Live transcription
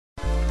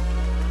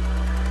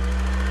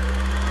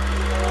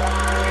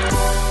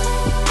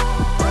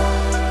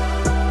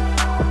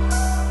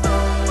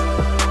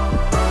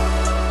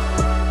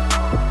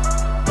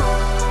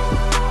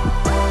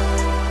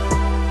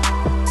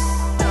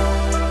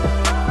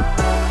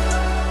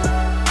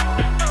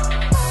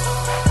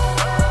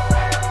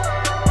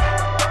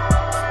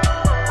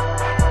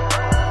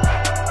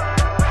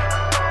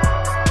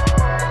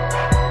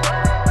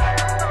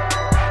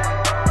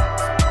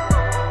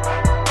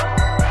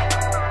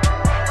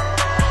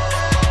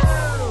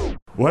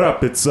What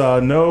up? It's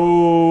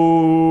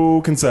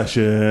No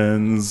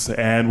Concessions,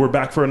 and we're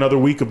back for another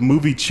week of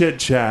movie chit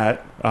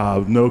chat.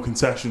 No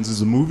Concessions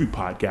is a movie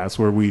podcast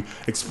where we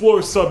explore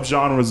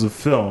subgenres of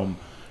film.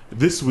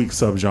 This week's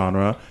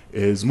subgenre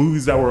is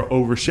movies that were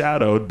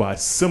overshadowed by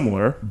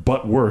similar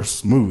but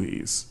worse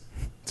movies.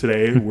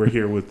 Today we're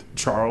here with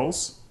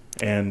Charles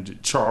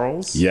and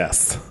Charles.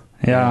 Yes.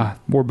 Yeah,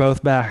 we're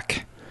both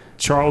back.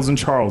 Charles and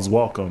Charles,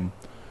 welcome.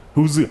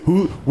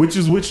 Which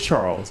is which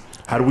Charles?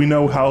 How do we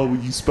know how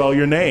you spell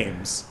your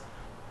names?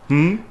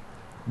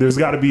 There's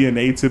got to be an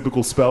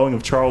atypical spelling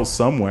of Charles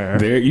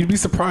somewhere. You'd be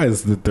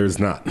surprised that there's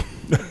not.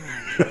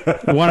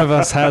 One of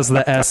us has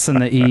the S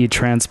and the E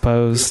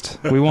transposed.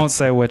 We won't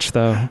say which,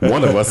 though.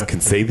 One of us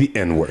can say the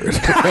N-word.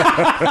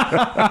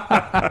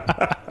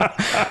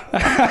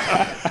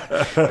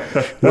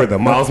 We're the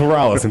Miles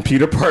Morales and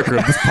Peter Parker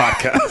of this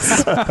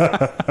podcast.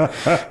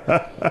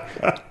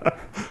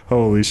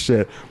 Holy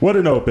shit. What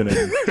an opening.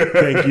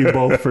 Thank you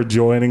both for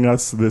joining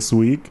us this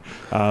week.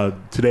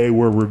 Today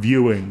we're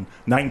reviewing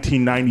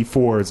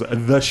 1994's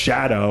The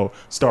Shadow,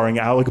 starring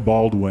Alec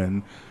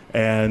Baldwin.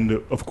 And,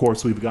 of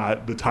course, we've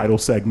got the title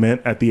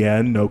segment at the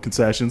end, No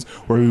Concessions,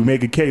 where we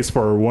make a case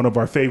for one of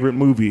our favorite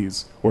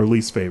movies, or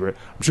least favorite.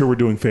 I'm sure we're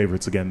doing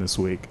favorites again this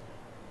week.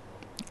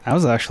 I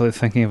was actually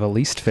thinking of a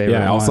least favorite.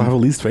 Yeah, I also have a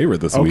least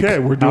favorite this week. Okay,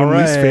 we're doing All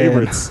right. least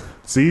favorites.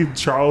 See,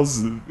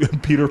 Charles,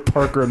 Peter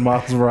Parker, and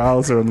Miles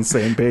Morales are on the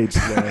same page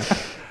today.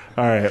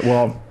 All right,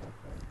 well,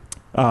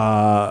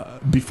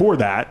 before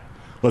that,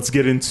 let's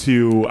get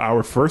into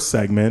our first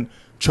segment.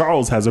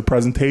 Charles has a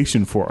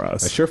presentation for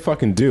us. I sure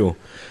fucking do.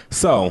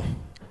 So,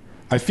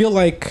 I feel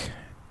like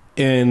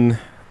in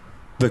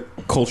the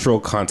cultural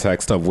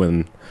context of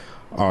when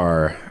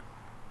our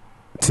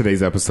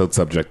today's episode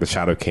subject, The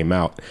Shadow, came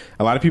out,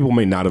 a lot of people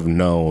may not have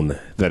known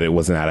that it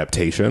was an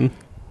adaptation,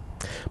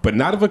 but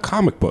not of a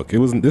comic book.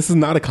 This is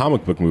not a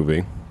comic book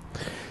movie.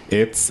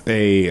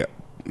 The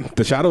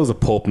Shadow is a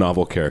pulp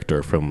novel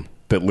character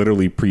that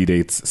literally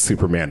predates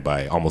Superman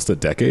by almost a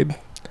decade.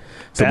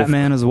 So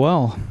Batman as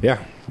well.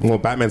 Yeah. Well,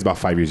 Batman's about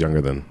 5 years younger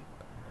than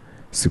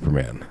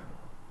Superman.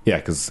 Yeah,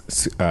 because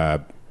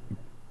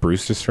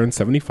Bruce just turned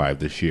 75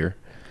 this year.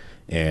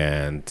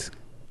 And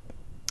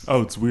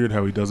Oh, it's weird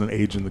how he doesn't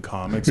age in the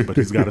comics, but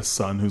he's got a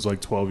son who's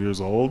like 12 years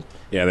old.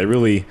 yeah, they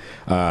really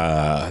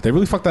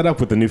fucked that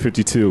up with the New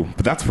 52.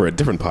 But that's for a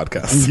different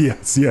podcast.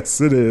 Yes,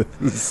 it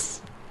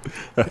is.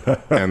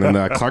 And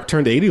then Clark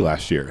turned 80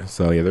 last year.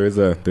 So yeah, there's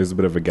a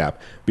bit of a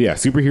gap. But yeah,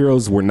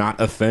 superheroes were not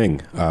a thing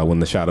when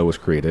The Shadow was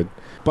created.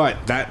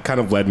 But that kind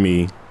of led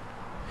me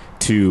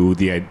to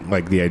the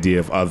idea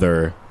of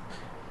other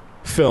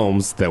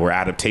films that were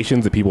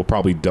adaptations that people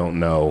probably don't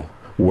know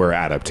were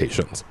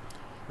adaptations.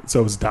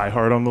 So is Die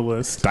Hard on the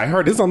list? Die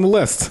Hard is on the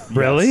list.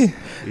 Really?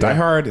 Die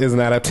Hard is an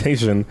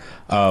adaptation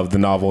of the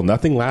novel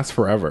Nothing Lasts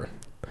Forever.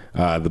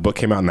 The book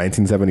came out in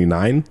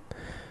 1979.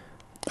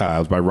 It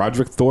was by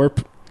Roderick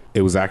Thorpe.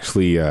 It was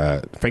actually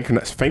Frank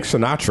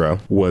Sinatra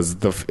was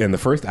in the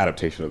first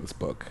adaptation of this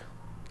book.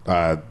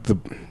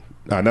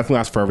 Nothing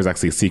Lasts Forever is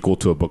actually a sequel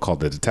to a book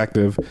called The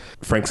Detective.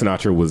 Frank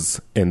Sinatra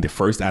was in the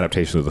first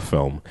adaptation of the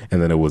film,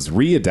 and then it was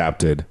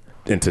readapted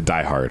into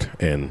Die Hard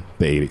in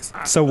the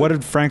 80s. So what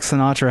did Frank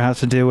Sinatra have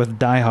to do with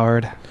Die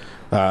Hard?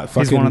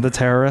 He's one of the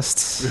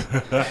terrorists.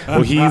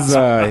 Well,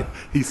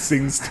 He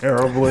sings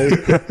terribly.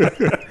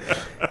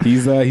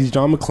 he's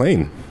John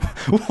McClane.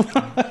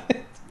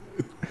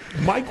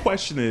 My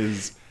question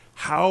is,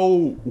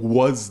 how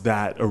was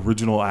that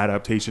original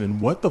adaptation, and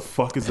what the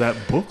fuck is that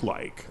book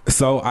like?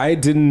 So I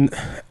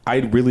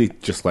really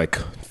just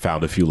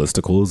found a few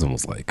listicles and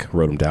was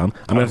wrote them down.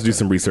 I'm gonna have to do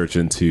some research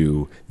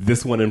into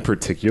this one in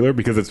particular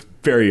because it's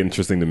very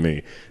interesting to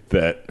me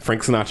that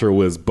Frank Sinatra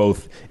was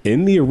both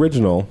in the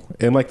original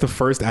and the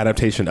first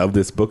adaptation of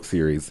this book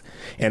series,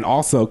 and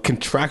also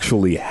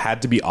contractually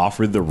had to be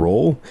offered the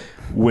role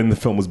when the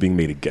film was being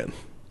made again.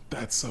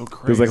 That's so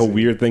crazy. There's a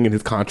weird thing in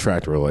his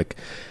contract where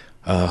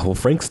well,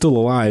 Frank's still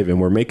alive, and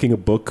we're making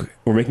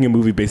a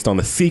movie based on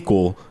the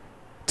sequel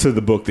to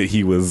the book that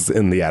he was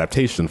in the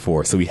adaptation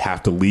for, so we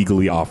have to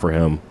legally offer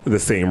him the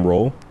same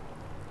role.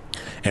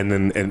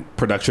 And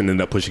production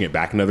ended up pushing it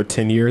back another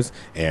 10 years,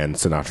 and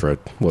Sinatra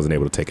wasn't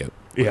able to take it.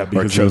 Yeah,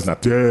 because chose he's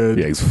not dead.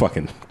 Yeah, he's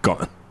fucking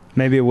gone.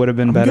 Maybe it would have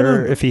been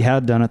better if he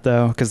had done it,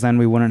 though, because then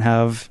we wouldn't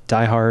have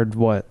Die Hard,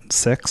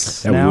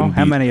 6 That now? wouldn't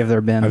How be- many have there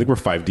been? I think we're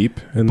 5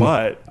 deep.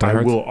 But Die I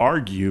Hards. will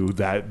argue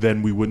that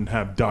then we wouldn't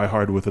have Die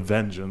Hard with a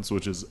Vengeance,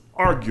 which is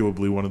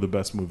arguably one of the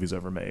best movies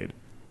ever made.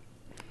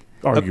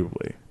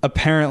 Arguably.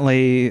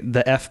 Apparently,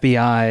 the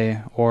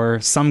FBI or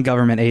some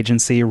government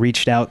agency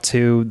reached out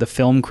to the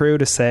film crew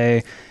to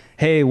say,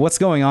 hey, what's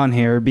going on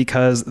here?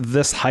 Because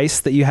this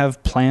heist that you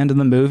have planned in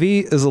the movie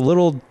is a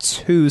little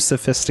too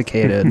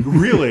sophisticated.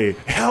 Really?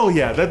 Hell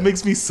yeah. That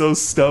makes me so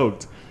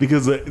stoked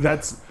because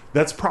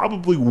that's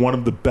probably one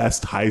of the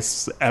best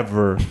heists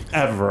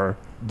ever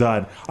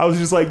done. I was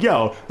just like,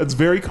 yo, that's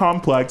very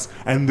complex,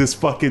 and this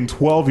fucking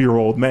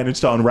 12-year-old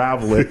managed to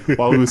unravel it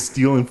while he was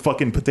stealing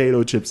fucking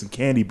potato chips and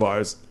candy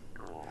bars.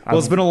 Well,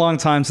 it's been a long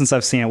time since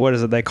I've seen it. What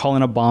is it? They call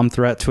in a bomb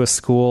threat to a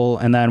school,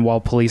 and then while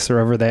police are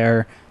over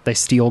there, they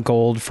steal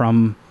gold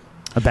from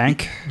a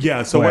bank?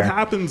 Yeah, so Where? what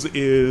happens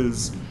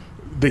is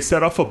they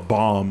set off a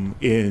bomb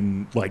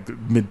in like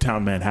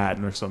Midtown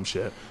Manhattan or some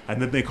shit,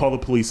 and then they call the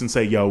police and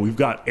say, yo, we've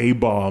got a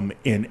bomb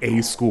in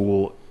a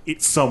school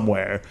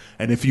somewhere,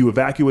 and if you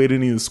evacuate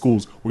any of the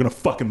schools, we're gonna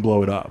fucking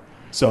blow it up.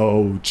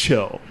 So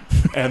chill.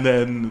 And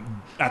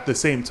then at the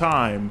same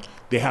time,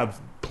 they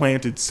have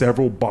planted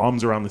several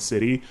bombs around the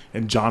city,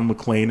 and John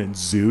McClane and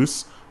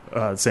Zeus,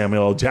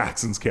 Samuel L.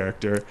 Jackson's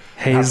character,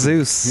 Hey,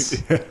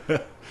 Zeus.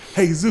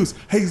 hey Zeus,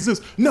 hey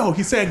Zeus. No,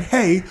 he's saying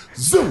hey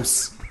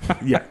Zeus.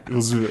 Yeah, it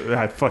was.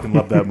 I fucking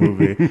love that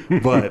movie.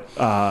 But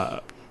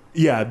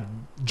yeah,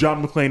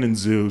 John McClane and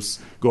Zeus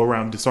go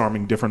around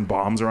disarming different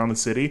bombs around the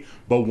city.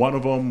 But one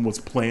of them was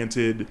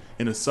planted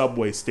in a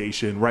subway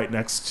station right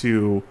next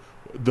to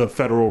the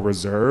Federal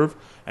Reserve,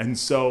 and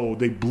so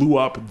they blew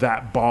up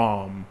that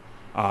bomb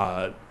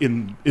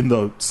in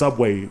the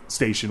subway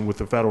station with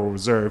the Federal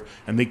Reserve,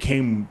 and they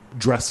came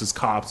dressed as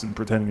cops and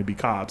pretending to be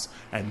cops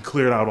and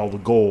cleared out all the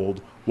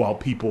gold while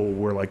people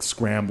were like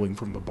scrambling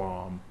from the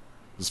bomb.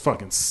 It was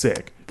fucking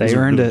sick. They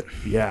earned it.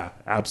 Yeah,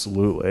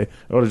 absolutely.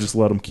 I would have just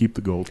let them keep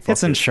the gold. Fuck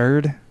It's it.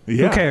 insured.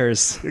 Yeah. Who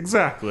cares?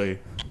 Exactly.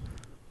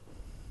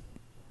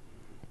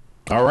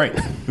 All right.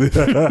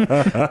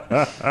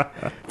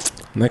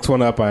 Next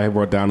one up I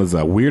wrote down is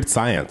Weird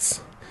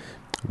Science.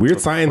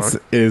 Weird Science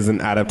is an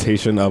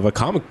adaptation of a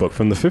comic book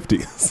from the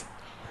 50s.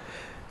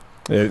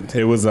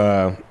 It was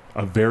A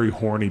very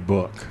horny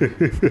book.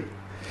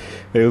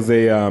 It was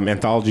a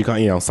anthology,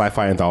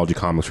 sci-fi anthology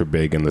comics were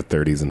big in the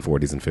 30s and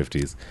 40s and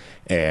 50s.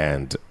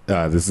 And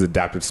this is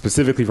adapted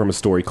specifically from a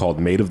story called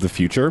Made of the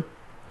Future,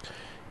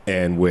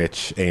 in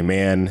which a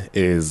man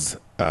is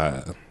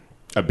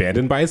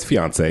abandoned by his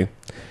fiance.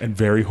 And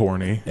very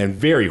horny.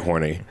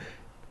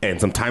 And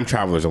some time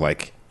travelers are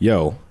like,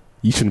 yo,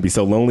 you shouldn't be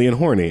so lonely and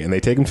horny. And they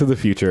take him to the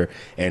future,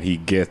 and he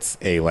gets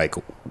a like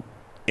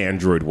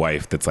android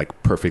wife that's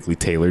like perfectly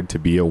tailored to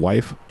be a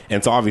wife.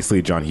 And so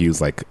obviously John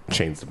Hughes like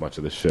changed a bunch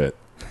of the shit,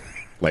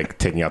 like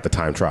taking out the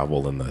time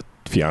travel and the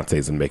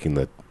fiancés and making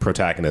the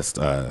protagonist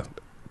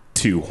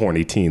two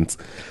horny teens.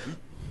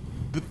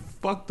 The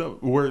fucked up.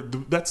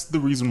 That's the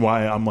reason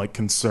why I'm like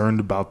concerned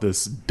about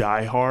this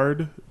Die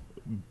Hard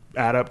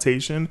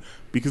adaptation,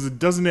 because it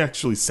doesn't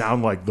actually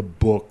sound like the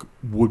book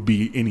would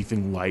be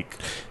anything like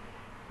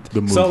the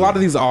movie. So a lot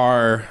of these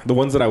are the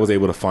ones that I was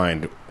able to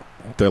find.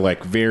 They're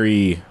like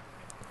very.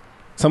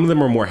 Some of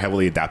them are more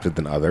heavily adapted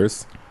than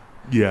others.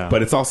 Yeah,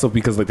 But it's also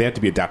because like they have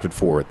to be adapted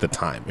for the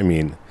time. I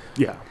mean,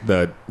 yeah,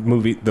 the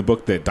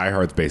book that Die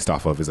Hard's based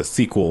off of is a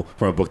sequel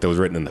from a book that was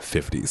written in the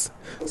 50s.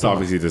 So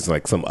obviously there's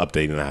like some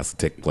updating that has to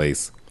take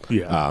place.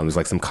 Yeah. There's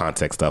like some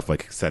context stuff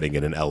like setting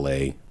it in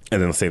LA.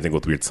 And then the same thing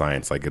with Weird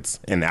Science. Like it's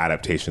an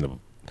adaptation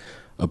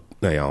of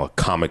a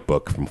comic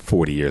book from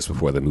 40 years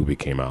before the movie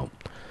came out.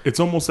 it's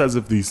almost as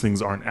if these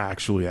things aren't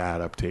actually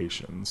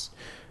adaptations,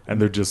 and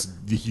they're just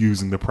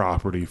using the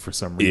property for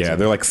some reason. Yeah,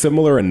 they're like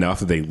similar enough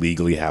that they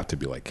legally have to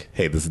be like,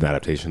 hey, this is an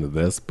adaptation of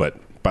this. But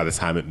by the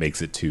time it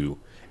makes it to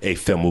a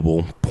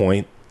filmable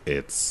point,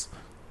 it's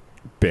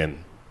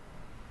been,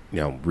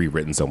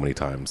 rewritten so many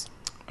times.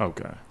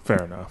 Okay,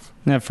 fair enough.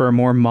 Yeah, for a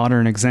more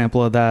modern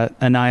example of that,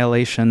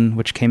 Annihilation,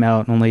 which came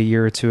out only a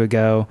year or two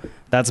ago,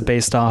 that's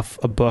based off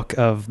a book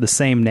of the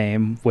same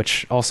name,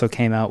 which also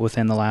came out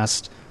within the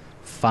last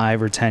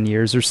 5 or 10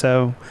 years or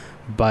so.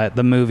 But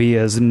the movie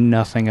is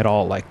nothing at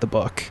all like the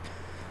book.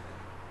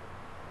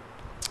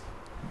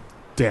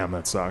 Damn,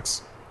 that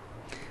sucks.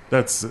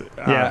 That's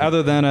Yeah,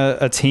 other than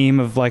a team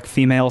of like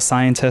female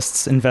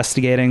scientists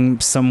investigating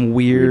some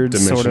weird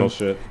sort dimensional of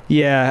shit.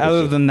 Yeah,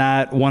 other than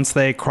that, once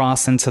they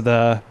cross into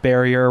the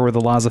barrier where the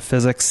laws of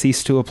physics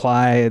cease to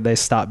apply, they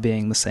stop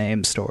being the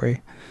same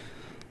story.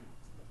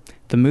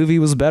 The movie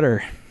was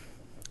better.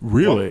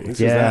 really. Well,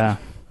 Yeah.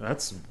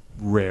 That's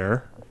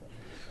rare.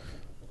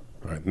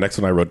 All right, next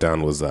one I wrote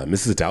down was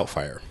Mrs.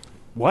 Doubtfire,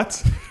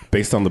 What?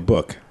 based on the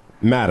book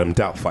Madam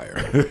Doubtfire.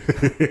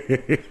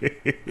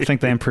 I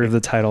think they improved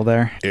the title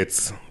there.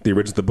 It's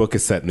the book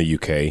is set in the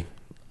UK,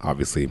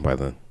 obviously by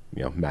the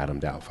Madam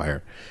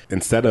Doubtfire.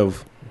 Instead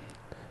of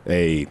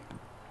a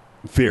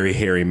very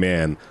hairy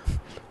man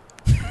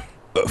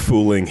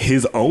fooling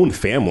his own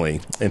family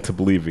into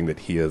believing that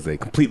he is a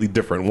completely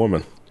different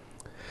woman,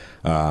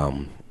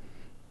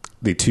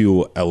 the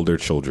two elder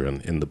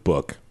children in the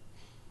book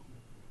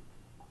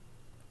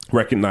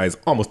recognize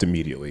almost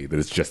immediately that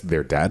it's just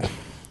their dad.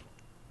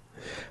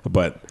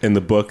 But in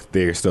the book,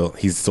 he's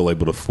still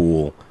able to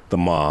fool the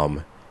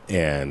mom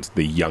and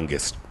the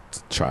youngest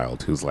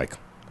child, who's like,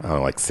 I don't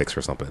know, like 6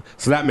 or something.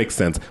 So that makes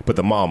sense. But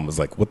the mom was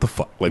like, what the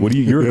fuck? Like,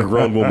 you're a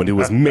grown woman who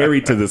was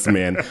married to this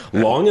man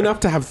long enough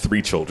to have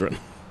 3 children.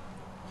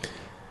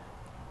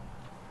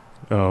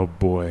 Oh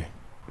boy.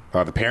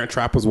 The Parent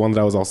Trap was one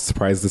that I was also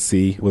surprised to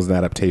see was an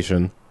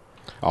adaptation,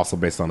 also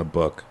based on a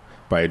book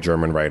by a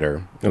German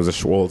writer. It's a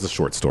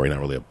short story, not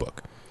really a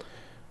book.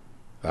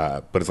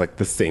 But it's like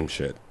the same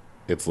shit.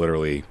 It's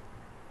literally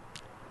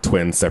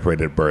twins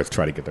separated at birth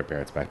try to get their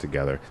parents back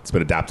together. It's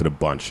been adapted a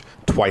bunch,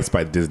 twice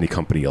by the Disney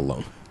company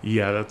alone.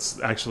 Yeah, that's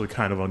actually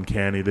kind of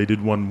uncanny. They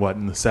did one,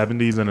 in the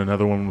 70s and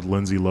another one with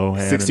Lindsay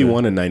Lohan.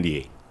 61 and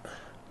 98.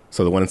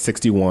 So the one in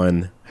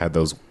 61 had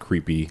those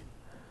creepy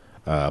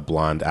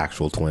blonde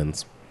actual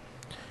twins.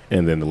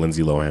 And then the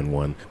Lindsay Lohan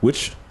one,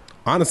 which,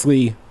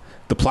 honestly,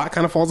 the plot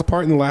kind of falls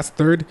apart in the last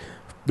third.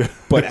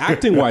 But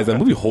acting-wise, that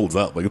movie holds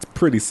up. Like, it's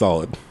pretty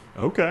solid.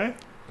 Okay.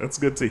 That's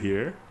good to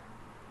hear.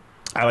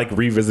 I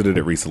revisited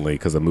it recently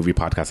because a movie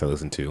podcast I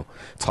listened to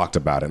talked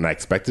about it, and I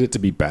expected it to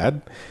be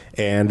bad,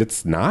 and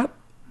it's not.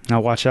 Now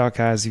watch out,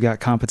 guys. You got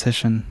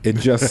competition. It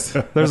just...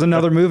 There's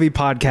another movie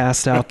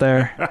podcast out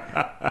there.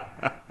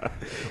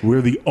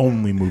 We're the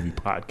only movie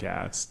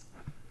podcast.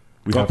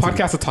 A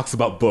podcast that talks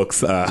about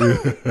books.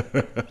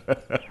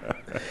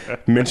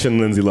 Mentioned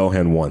Lindsay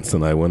Lohan once,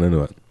 and I went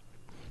into it.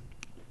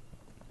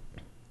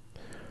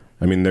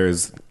 I mean, I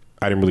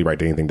didn't really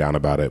write anything down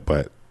about it,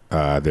 but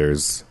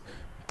there's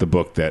the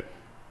book that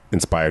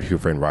inspired Who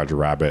Framed Roger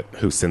Rabbit,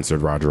 Who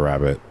Censored Roger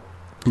Rabbit.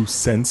 Who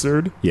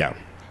censored? Yeah.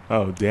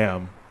 Oh,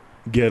 damn.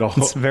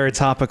 It's very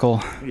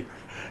topical.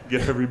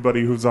 Get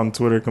everybody who's on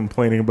Twitter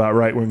complaining about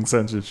right-wing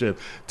censorship.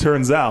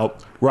 Turns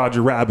out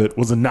Roger Rabbit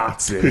was a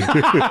Nazi.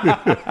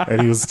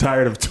 And he was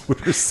tired of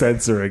Twitter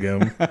censoring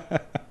him.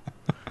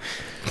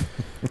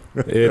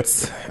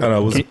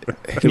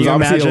 Can you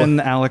imagine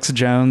Alex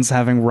Jones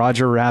having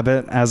Roger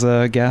Rabbit as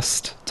a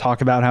guest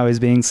talk about how he's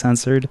being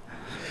censored?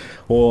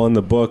 Well, in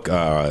the book,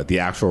 the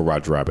actual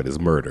Roger Rabbit is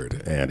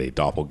murdered, and a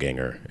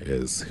doppelganger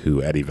is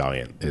who Eddie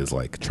Valiant is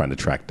trying to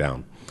track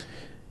down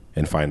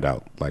and find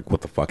out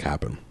what the fuck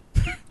happened.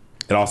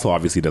 It also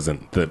obviously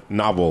the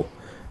novel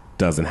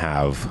doesn't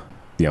have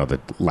the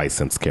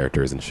licensed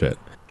characters and shit.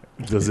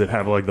 Does it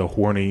have the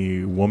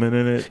horny woman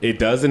in it? It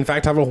does in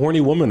fact have a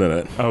horny woman in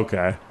it.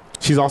 Okay.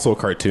 She's also a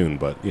cartoon,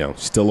 but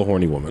she's still a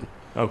horny woman.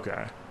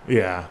 Okay.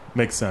 Yeah,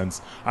 makes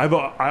sense. I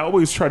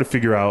always try to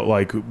figure out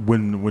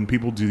when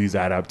people do these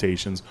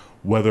adaptations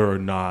whether or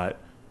not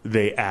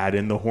they add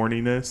in the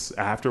horniness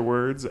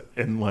afterwards,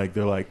 and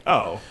they're like,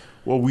 oh,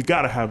 well, we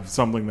got to have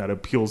something that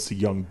appeals to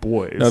young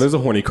boys. No, there's a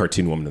horny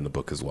cartoon woman in the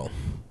book as well.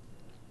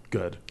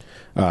 Good.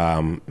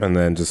 And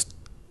then just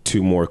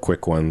two more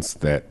quick ones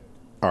that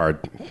are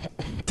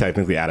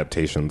technically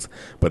adaptations,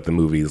 but the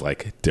movies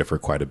differ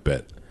quite a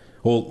bit.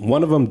 Well,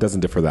 one of them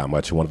doesn't differ that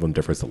much, and one of them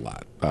differs a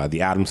lot.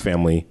 The Addams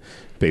Family,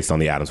 based on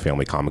the Addams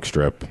Family comic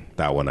strip.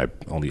 That one I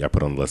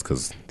put on the list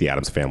because the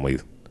Addams Family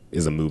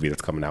is a movie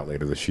that's coming out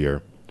later this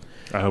year.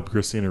 I hope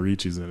Christina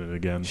Ricci's in it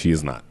again. She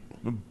is not.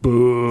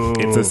 Boo.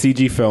 It's a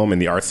CG film,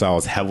 and the art style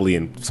is heavily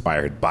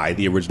inspired by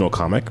the original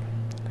comic.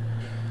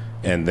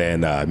 And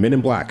then Men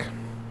in Black.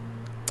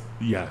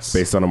 Yes.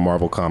 Based on a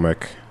Marvel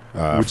comic.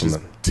 Which is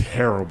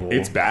terrible.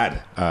 It's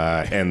bad.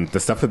 And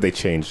the stuff that they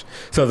changed.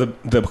 So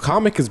the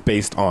comic is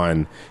based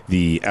on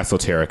the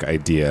esoteric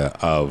idea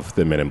of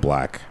the Men in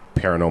Black.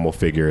 Paranormal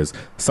figures,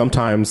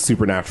 sometimes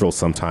supernatural,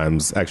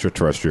 sometimes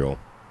extraterrestrial,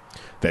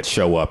 that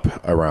show up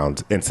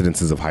around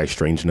incidences of high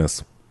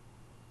strangeness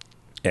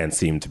and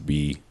seem to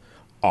be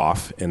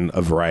off in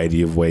a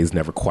variety of ways,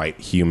 never quite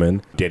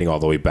human, dating all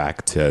the way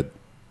back to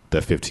the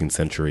 15th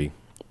century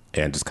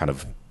and just kind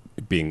of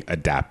being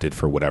adapted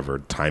for whatever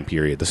time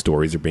period the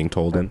stories are being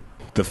told in.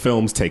 The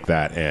films take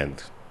that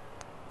and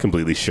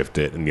completely shift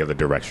it in the other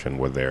direction,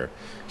 where they're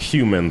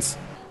humans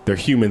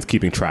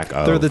keeping track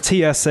of... They're the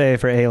TSA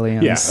for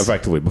aliens. Yeah,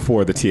 effectively,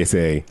 before the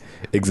TSA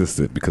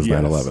existed, because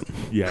 9/11.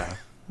 Yeah.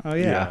 Oh,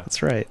 yeah,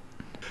 that's right.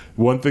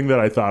 One thing that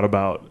I thought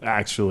about,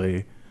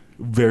 actually,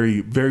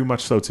 very, very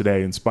much so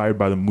today, inspired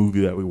by the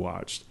movie that we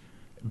watched,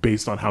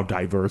 based on how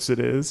diverse it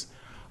is.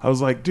 I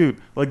was like, dude,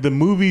 the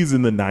movies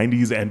in the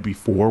 90s and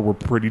before were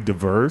pretty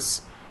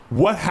diverse.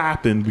 What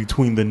happened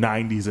between the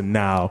 90s and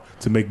now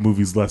to make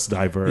movies less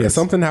diverse? Yeah,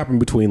 something happened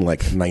between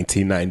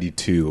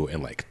 1992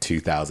 and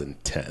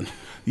 2010.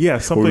 Yeah,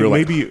 something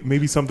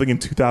maybe something in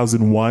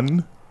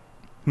 2001.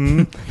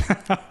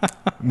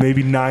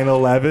 Maybe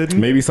 9/11.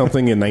 Maybe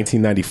something in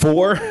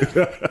 1994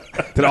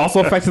 that also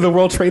affected the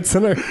World Trade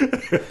Center.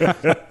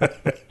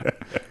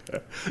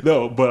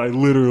 No, but I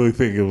literally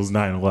think it was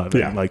 9/11.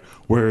 Yeah.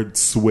 Where it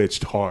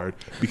switched hard.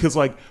 Because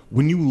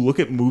when you look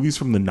at movies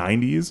from the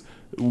 90s,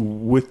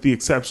 with the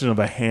exception of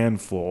a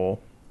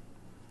handful,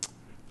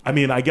 I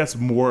mean, I guess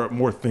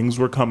more things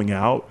were coming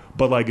out,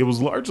 but it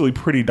was largely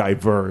pretty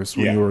diverse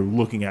when you were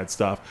looking at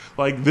stuff.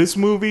 This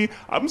movie,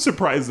 I'm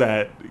surprised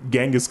that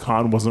Genghis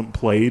Khan wasn't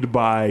played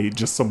by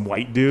just some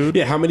white dude.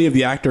 Yeah, how many of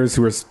the actors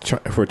who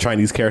are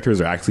Chinese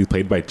characters are actually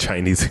played by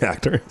Chinese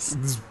actors?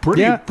 It's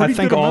pretty I think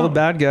good all amount. the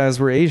bad guys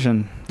were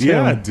Asian, too.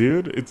 Yeah,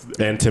 dude.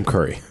 And Tim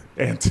Curry.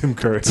 And Tim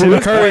Curry. Tim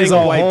Curry's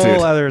a white whole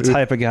dude. other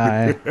type of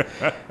guy.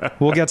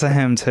 We'll get to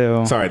him,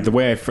 too. Sorry, the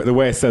way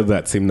I said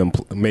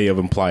that may have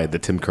implied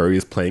that Tim Curry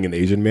is playing an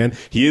Asian man.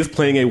 He is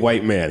playing a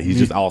white man. He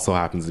just also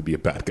happens to be a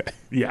bad guy.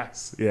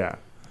 Yes, yeah.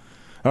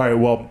 All right,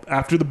 well,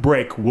 after the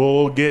break,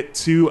 we'll get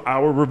to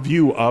our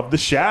review of The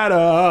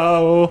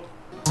Shadow.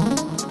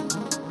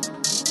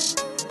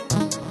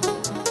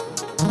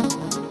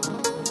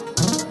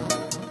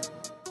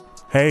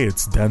 Hey,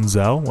 it's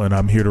Denzel, and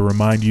I'm here to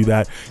remind you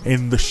that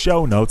in the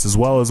show notes, as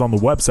well as on the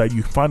website,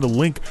 you can find a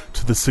link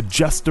to the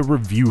Suggest a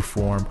Review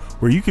form,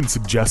 where you can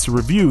suggest a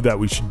review that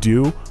we should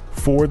do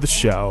for the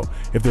show.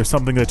 If there's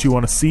something that you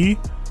want to see,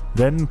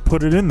 then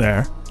put it in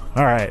there.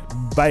 All right,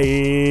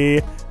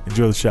 bye.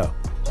 Enjoy the show.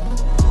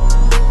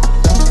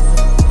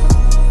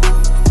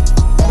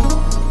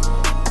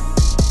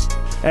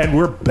 And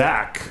we're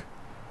back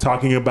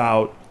talking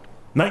about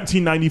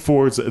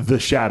 1994's The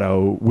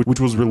Shadow, which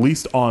was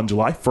released on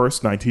July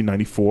 1st,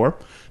 1994,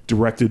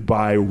 directed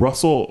by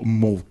Russell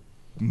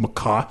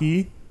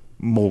Mulcahy.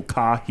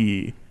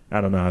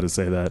 I don't know how to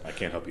say that. I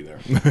can't help you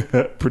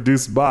there.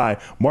 Produced by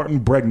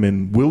Martin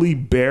Bregman, Willie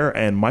Bear,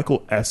 and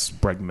Michael S.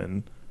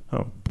 Bregman.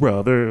 Oh,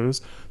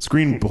 brothers.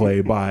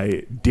 Screenplay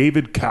by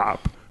David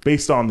Kopp,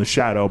 based on The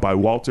Shadow by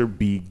Walter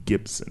B.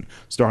 Gibson,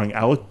 starring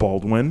Alec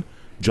Baldwin,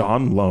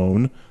 John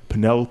Lone,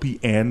 Penelope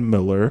Ann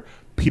Miller,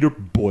 Peter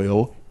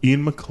Boyle,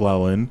 Ian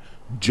McClellan,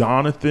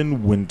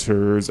 Jonathan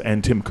Winters,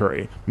 and Tim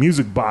Curry.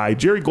 Music by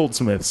Jerry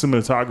Goldsmith.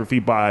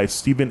 Cinematography by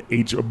Stephen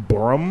H.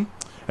 Burham.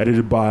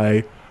 Edited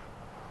by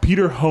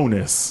Peter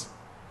Honus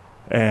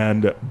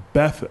and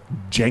Beth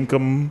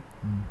Jankum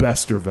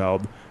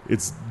Besterveld.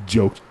 It's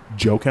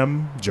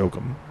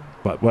Jokum,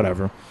 but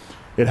whatever.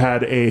 It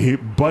had a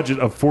budget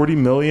of $40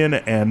 million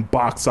and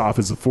box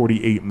office of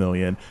 $48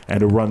 million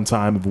and a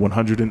runtime of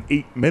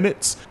 108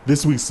 minutes.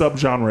 This week's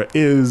subgenre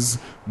is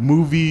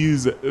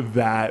movies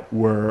that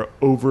were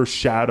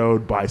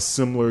overshadowed by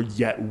similar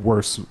yet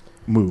worse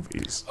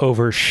movies.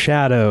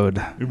 Overshadowed.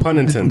 Pun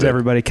intended. Did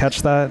everybody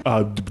catch that?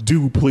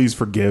 Do please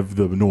forgive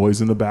the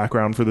noise in the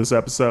background for this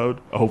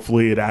episode.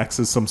 Hopefully it acts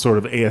as some sort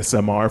of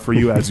ASMR for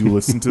you as you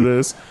listen to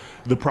this.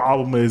 The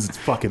problem is it's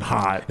fucking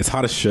hot. It's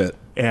hot as shit.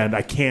 And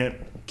I can't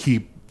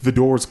keep the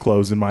doors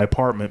closed in my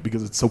apartment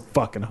because it's so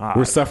fucking hot.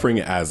 We're suffering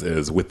as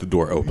is with the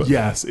door open.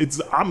 Yes,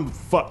 I'm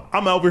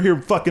over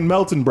here fucking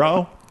melting,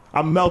 bro.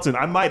 I'm melting.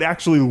 I might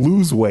actually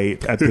lose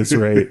weight at this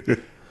rate.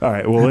 All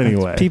right, well,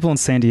 anyway. People in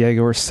San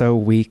Diego are so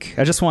weak.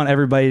 I just want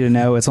everybody to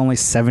know it's only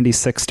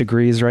 76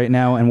 degrees right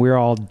now, and we're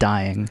all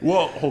dying.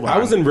 Well, hold on. I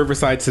was in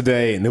Riverside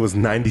today, and it was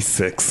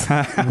 96.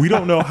 We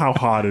don't know how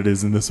hot it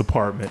is in this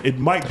apartment. It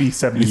might be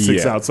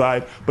 76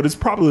 outside, but it's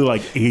probably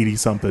like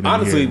 80-something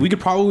Honestly, in here. we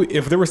could probably,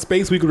 if there was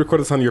space, we could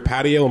record this on your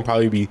patio and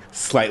probably be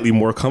slightly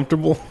more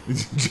comfortable.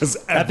 Just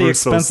At the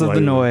expense of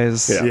the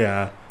noise.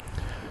 Yeah.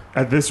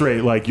 At this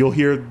rate, like, you'll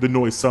hear the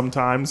noise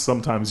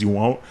sometimes you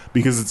won't,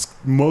 because it's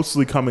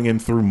mostly coming in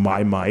through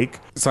my mic.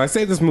 So I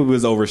say this movie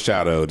was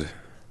overshadowed,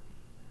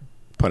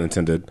 pun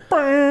intended,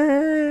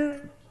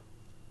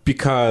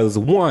 because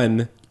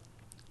one,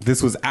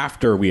 this was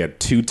after we had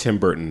 2 Tim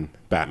Burton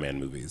Batman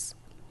movies.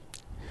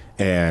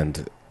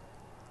 And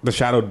The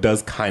Shadow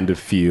does kind of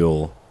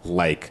feel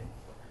like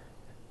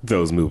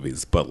those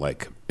movies, but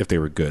like if they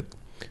were good.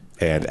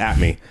 And at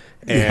me.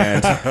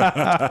 And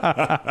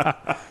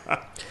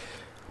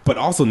but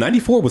also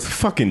 94 was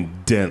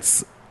fucking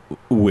dense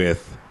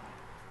with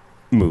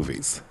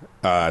movies.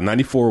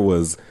 94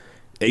 was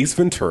Ace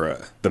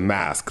Ventura, The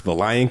Mask, The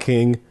Lion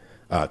King,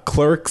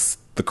 Clerks,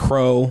 The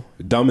Crow,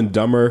 Dumb and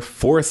Dumber,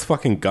 Forrest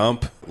fucking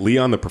Gump,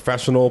 Leon the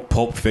Professional,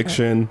 Pulp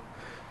Fiction,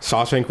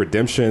 Shawshank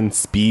Redemption,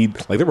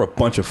 Speed. Like, there were a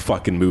bunch of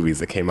fucking movies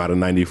that came out in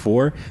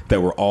 94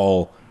 that were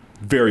all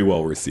very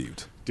well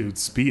received. Dude,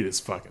 Speed is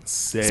fucking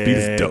sick. Speed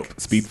is dope.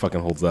 Speed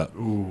fucking holds up.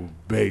 Ooh,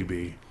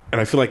 baby. And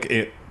I feel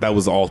like that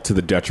was all to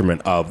the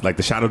detriment of, like,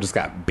 The Shadow just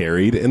got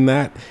buried in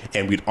that,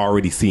 and we'd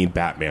already seen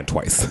Batman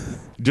twice.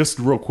 Just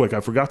real quick, I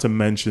forgot to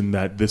mention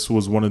that this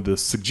was one of the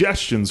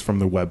suggestions from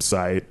the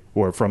website,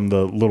 or from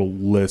the little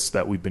list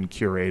that we've been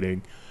curating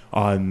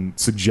on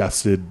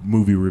suggested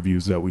movie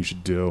reviews that we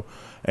should do.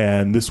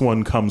 And this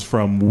one comes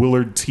from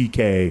Willard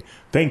TK.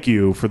 Thank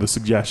you for the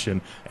suggestion,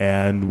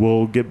 and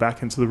we'll get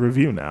back into the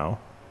review now.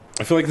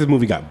 I feel like this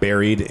movie got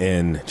buried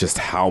in just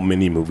how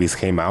many movies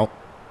came out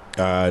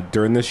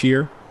during this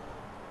year.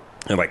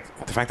 And, like,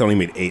 the fact that it only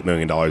made $8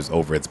 million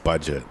over its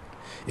budget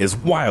is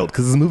wild,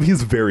 because this movie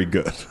is very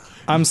good.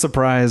 I'm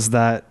surprised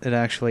that it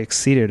actually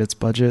exceeded its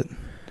budget.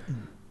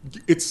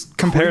 It's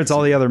compared crazy. to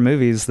all the other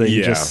movies that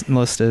you just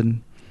listed.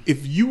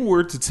 If you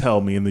were to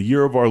tell me in the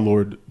year of our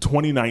Lord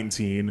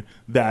 2019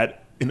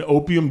 that an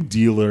opium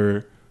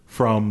dealer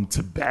from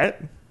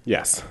Tibet,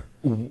 yes,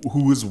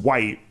 who is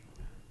white,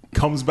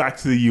 comes back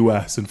to the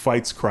U.S. and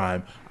fights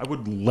crime, I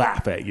would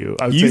laugh at you.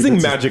 I would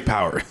using magic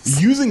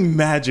powers. Using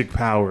magic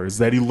powers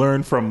that he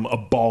learned from a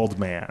bald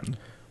man.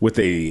 With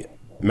a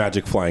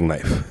magic flying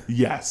knife.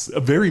 Yes, a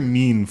very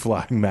mean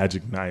flying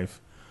magic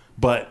knife.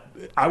 But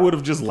I would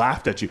have just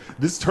laughed at you.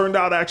 This turned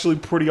out actually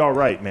pretty all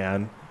right,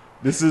 man.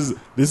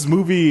 This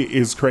movie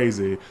is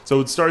crazy.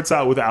 So it starts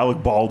out with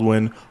Alec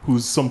Baldwin,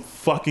 who's some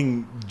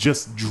fucking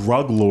just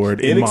drug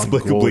lord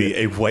inexplicably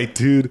a white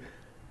dude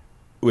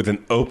with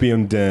an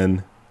opium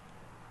den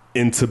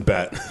in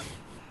Tibet.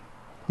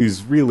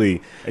 He's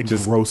really and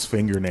just gross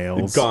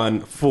fingernails,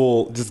 gone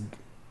full. Just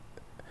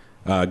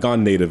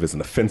Gone native is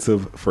an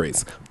offensive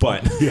phrase,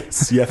 but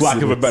Yes, lack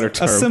it of a is. better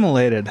term.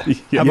 Assimilated. How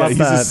Yeah, about he's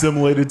that?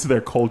 assimilated to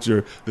their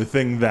culture. The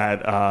thing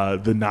that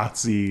the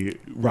Nazi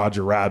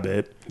Roger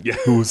Rabbit, Yeah.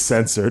 who was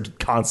censored,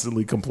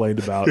 constantly complained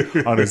about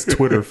on his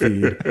Twitter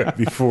feed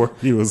before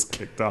he was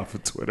kicked off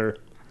of Twitter.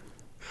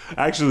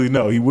 Actually,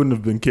 no, he wouldn't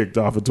have been kicked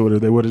off of Twitter.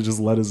 They would have just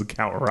let his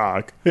account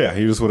rock. Yeah,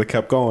 he just would have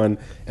kept going,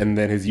 and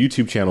then his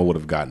YouTube channel would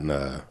have gotten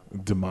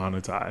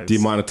Demonetized.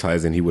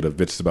 demonetized, and he would have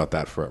bitched about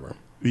that forever.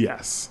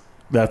 Yes.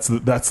 That's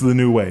the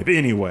new wave.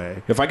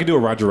 Anyway. If I could do a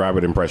Roger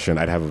Rabbit impression,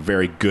 I'd have a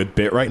very good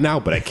bit right now,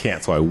 but I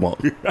can't, so I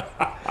won't.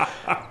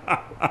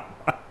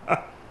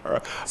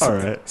 All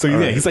right. So All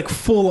yeah, right. he's like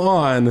full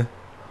on,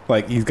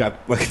 like he's got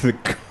like the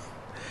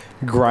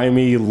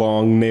grimy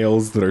long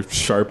nails that are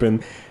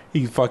sharpened.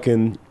 He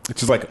fucking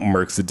just like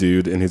murks a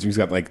dude, and he's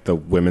got like the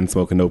women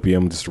smoking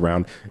opium just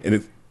around, and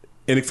it's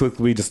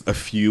inexplicably just a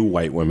few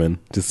white women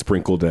just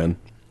sprinkled in.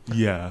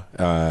 Yeah.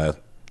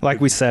 Like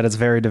we said, it's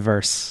very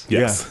diverse.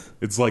 Yes. Yeah.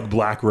 It's like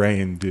Black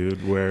Rain,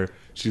 dude, where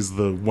she's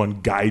the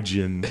one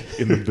gaijin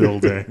in the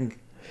building.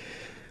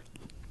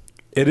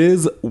 It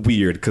is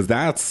weird because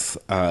that's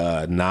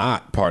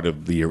not part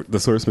of the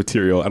source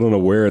material. I don't know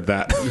where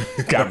that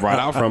got brought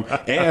out from,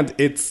 and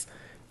it's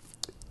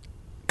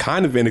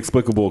kind of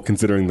inexplicable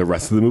considering the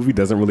rest of the movie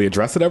doesn't really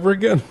address it ever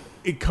again.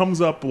 It comes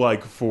up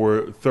like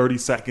for 30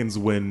 seconds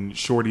when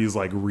Shorty is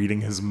like reading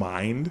his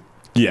mind.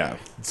 Yeah,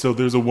 So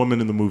there's a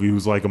woman in the movie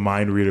who's like a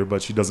mind reader,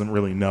 but she doesn't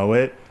really know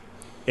it.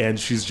 And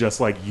she's just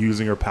like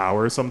using her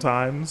power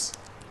sometimes.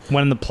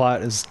 When the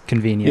plot is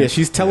convenient. yeah,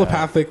 she's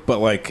telepathic, but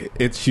like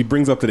she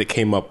brings up that it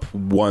came up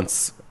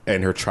once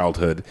in her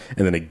childhood,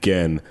 and then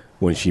again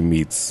when she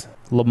meets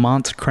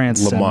Lamont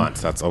Cranston.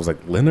 Lamont. I was like,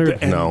 Leonard?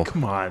 And No.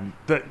 come on.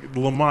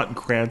 Lamont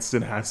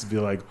Cranston has to be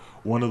like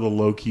one of the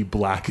low-key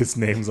blackest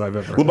names I've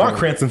ever Lamont heard.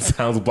 Cranston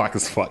sounds black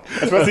as fuck,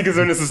 especially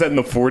considering this is set in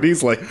the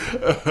 40s.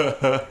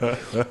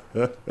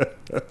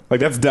 Like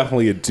that's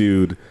definitely a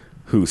dude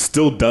who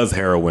still does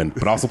heroin,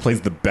 but also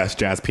plays the best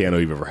jazz piano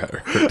you've ever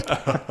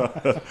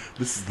heard.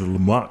 This is the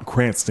Lamont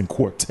Cranston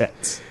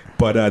Quartet.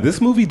 But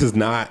this movie does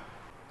not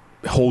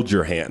hold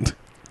your hand.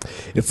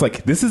 It's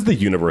like, this is the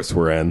universe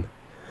we're in.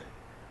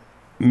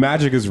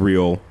 Magic is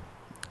real.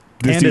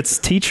 This And dude- it's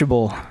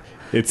teachable.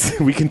 It's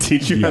we can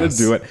teach you how to Yes.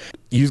 do it.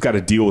 You just got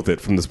to deal with it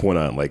from this point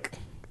on. Like,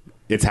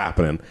 it's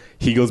happening.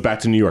 He goes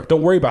back to New York.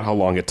 Don't worry about how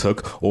long it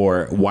took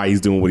or why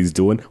he's doing what he's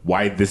doing.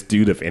 Why this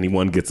dude, if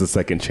anyone, gets a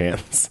second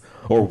chance.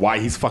 Or why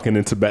he's fucking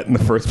in Tibet in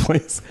the first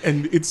place.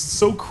 And it's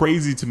so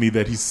crazy to me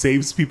that he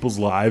saves people's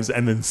lives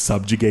and then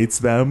subjugates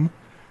them.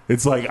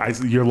 It's like,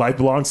 your life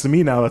belongs to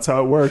me now. That's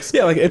how it works.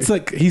 Yeah, like it's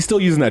like he's still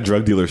using that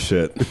drug dealer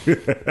shit,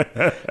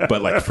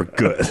 but like for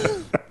good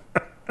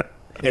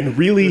and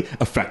really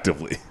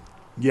effectively.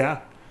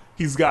 Yeah.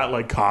 He's got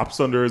like cops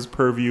under his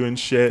purview and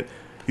shit.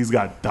 He's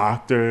got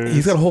doctors.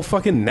 He's got a whole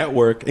fucking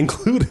network,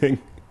 including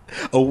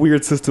a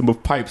weird system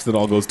of pipes that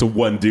all goes to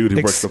one dude who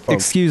works the phone.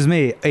 Excuse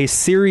me, a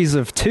series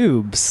of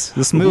tubes.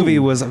 This movie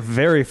was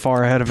very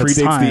far ahead of its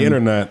Predates time. the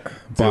internet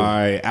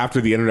by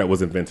after the internet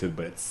was invented,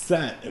 but it's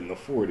set in the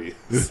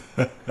 40s.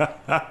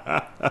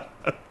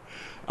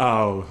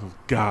 Oh,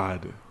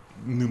 God.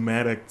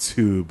 Pneumatic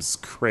tubes.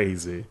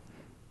 Crazy.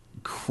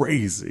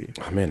 Crazy.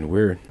 Oh, man,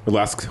 we're the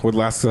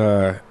last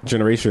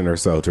generation or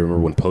so to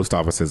remember when post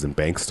offices and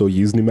banks still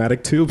use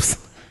pneumatic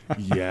tubes.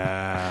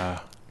 Yeah.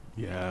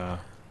 Yeah.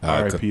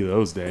 Uh, RIP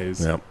those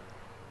days. Yep.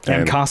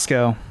 And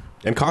Costco.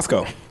 And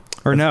Costco.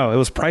 Or no, it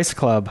was Price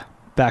Club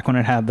back when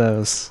it had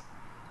those.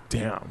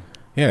 Damn.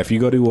 Yeah, if you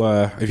go to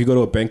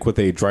a bank with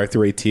a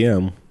drive-through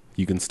ATM,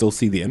 you can still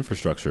see the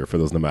infrastructure for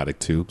those pneumatic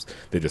tubes.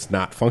 They're just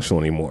not functional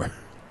anymore.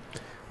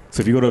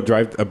 So if you go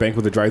to a bank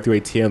with a drive-through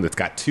ATM that's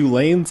got 2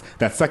 lanes,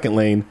 that second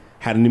lane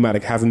has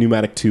a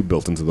pneumatic tube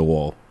built into the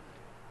wall.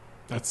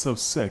 That's so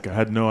sick. I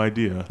had no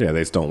idea. Yeah,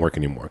 they just don't work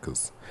anymore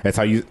because that's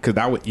how you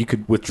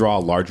could withdraw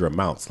larger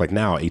amounts. Like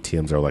now,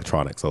 ATMs are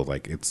electronic, so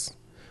like it's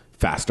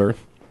faster.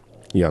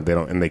 You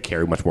know, they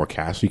carry much more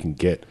cash. You can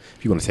get,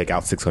 if you want to take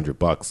out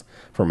 $600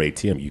 from an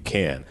ATM, you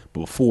can.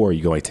 But before,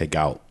 you can only take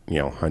out,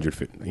 $100,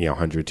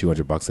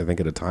 $200, I think,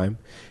 at a time.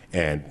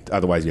 And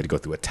otherwise, you had to go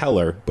through a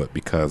teller. But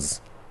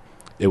because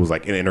it was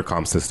like an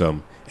intercom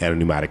system and a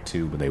pneumatic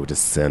tube, and they would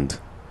just send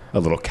a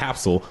little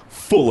capsule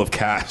full of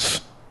cash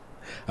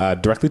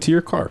directly to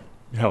your car.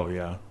 Hell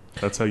yeah.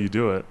 That's how you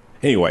do it.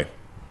 Anyway,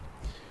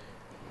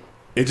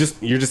 you're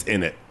just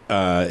in it.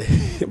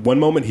 One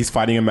moment he's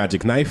fighting a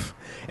magic knife,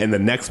 and the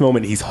next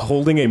moment he's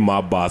holding a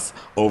mob boss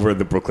over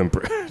the Brooklyn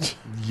Bridge.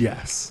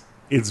 Yes.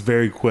 It's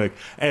very quick.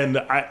 And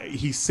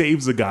he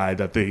saves a guy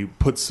that they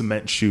put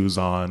cement shoes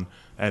on,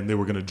 and they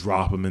were going to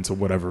drop him into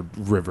whatever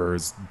river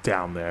is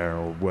down there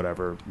or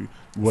whatever.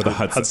 What The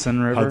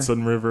Hudson River?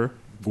 Hudson River.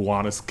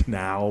 Gowanus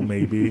Canal,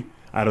 maybe.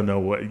 I don't know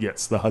what.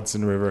 Yes, the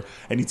Hudson River.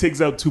 And he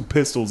takes out 2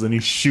 pistols and he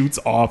shoots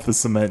off the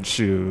cement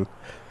shoe.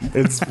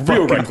 It's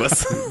Real fucking-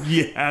 reckless.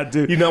 Yeah,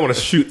 dude. You don't want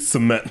to shoot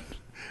cement,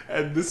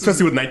 And this is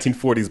especially with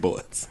 1940s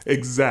bullets.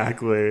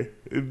 exactly.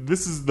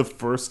 This is the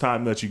first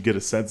time that you get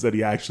a sense that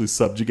he actually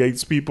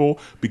subjugates people,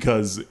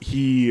 because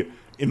he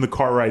in the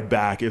car ride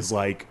back is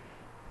like,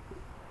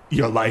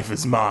 your life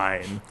is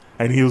mine.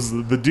 And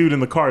the dude in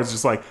the car is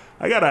just like,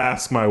 I gotta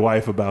ask my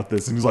wife about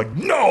this. And he's like,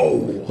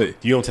 no!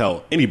 You don't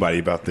tell anybody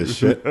about this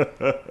shit.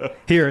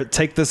 Here,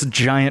 take this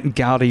giant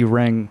gaudy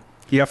ring.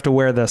 You have to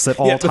wear this at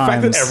all the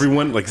fact times. that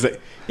everyone,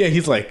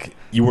 he's like,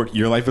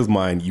 your life is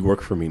mine. You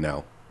work for me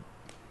now.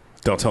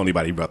 Don't tell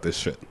anybody about this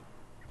shit.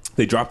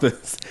 They drop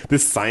this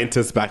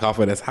scientist back off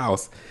at his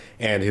house,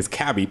 and his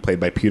cabbie, played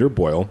by Peter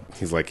Boyle,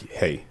 he's like,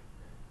 hey,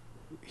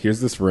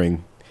 here's this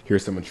ring.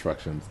 Here's some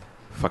instructions.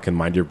 Fucking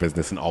mind your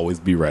business and always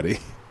be ready.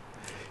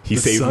 He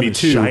The saved sun me is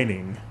too.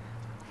 shining.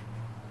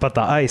 But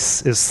the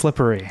ice is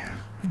slippery.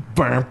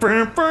 Burr,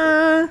 burr,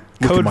 burr. Look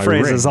at Code my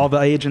phrases ring. all the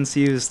agents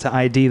use to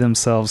ID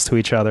themselves to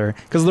each other.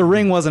 Because the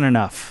ring wasn't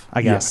enough,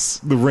 I guess.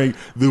 Yes,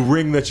 the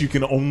ring that you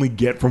can only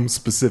get from a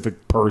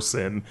specific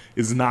person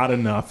is not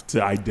enough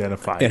to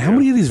identify. And how you.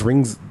 many of these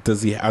rings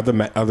does he have?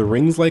 Are the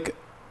rings like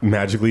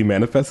magically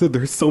manifested?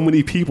 There's so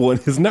many people in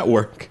his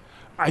network.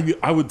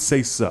 I would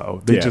say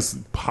so. They Yeah.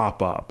 just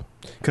pop up.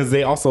 Because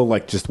they also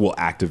like just will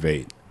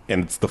activate,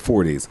 and it's the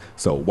 40s,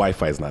 so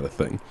Wi-Fi is not a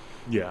thing.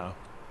 Yeah.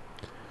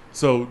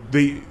 So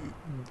the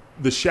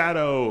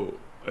Shadow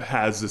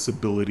has this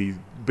ability.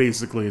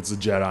 Basically, it's a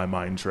Jedi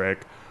mind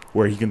trick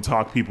where he can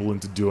talk people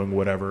into doing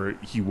whatever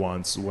he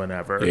wants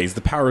whenever. Yeah, he's the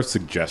power of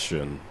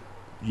suggestion.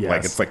 Yes.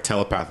 Like it's like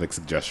telepathic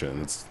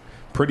suggestion. It's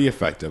pretty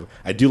effective.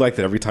 I do like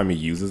that every time he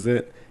uses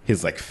it,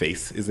 his like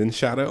face is in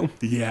shadow,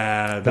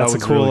 Yeah, that That's a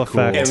was cool really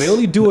effect. and they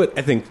only do it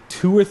I think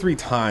 2 or 3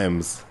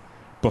 times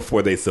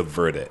before they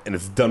subvert it, and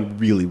it's done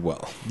really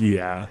well.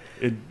 Yeah,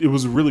 it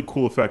was a really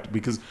cool effect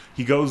because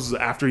he goes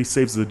after he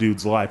saves the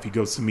dude's life. He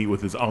goes to meet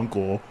with his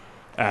uncle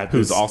at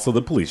Who's this, also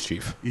the police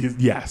chief.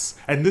 yes,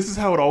 and this is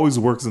how it always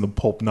works in the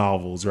pulp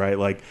novels, right?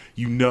 Like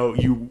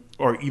you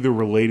are either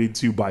related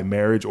to by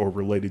marriage or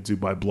related to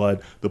by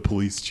blood. The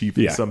police chief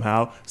Yeah.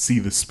 somehow see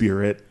the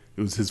spirit.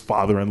 It was his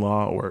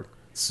father-in-law or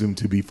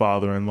soon-to-be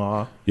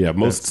father-in-law. Yeah,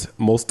 most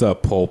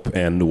pulp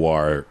and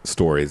noir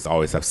stories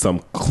always have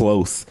some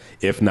close,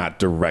 if not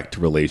direct,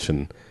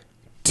 relation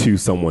to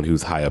someone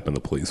who's high up in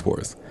the police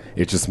force.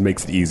 It just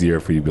makes it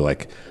easier for you to be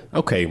like,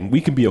 okay,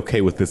 we can be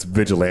okay with this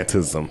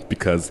vigilantism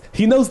because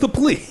he knows the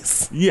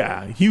police.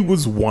 Yeah, he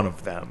was one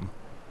of them.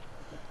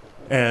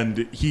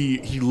 And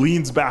he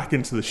leans back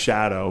into the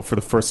shadow for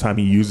the first time.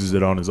 He uses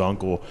it on his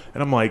uncle.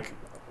 And I'm like,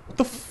 what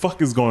the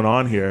fuck is going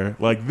on here?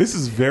 Like, this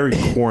is very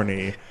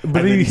corny.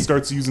 But then he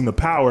starts using the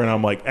power, and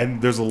I'm like,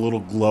 and there's a little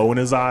glow in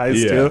his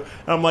eyes, Yeah. too.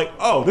 And I'm like,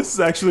 oh, this is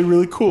actually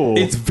really cool.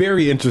 It's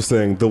very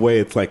interesting the way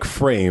it's like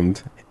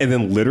framed. And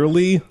then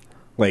literally,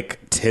 like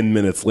 10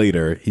 minutes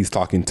later, he's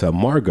talking to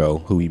Margot,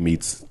 who he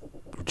meets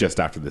just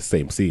after the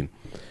same scene.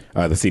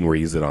 The scene where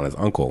he used it on his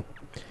uncle.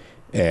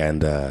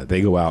 And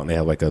they go out and they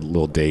have like a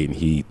little date, and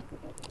he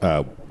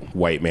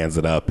white mans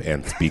it up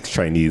and speaks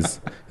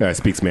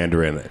speaks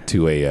Mandarin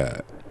to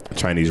a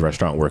Chinese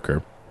restaurant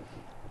worker.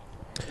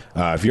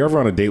 If you're ever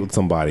on a date with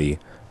somebody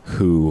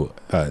who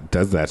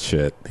does that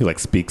shit, he like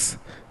speaks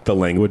the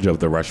language of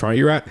the restaurant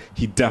you're at,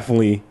 he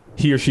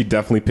or she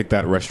definitely picked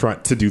that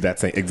restaurant to do that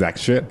same exact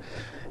shit.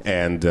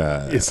 And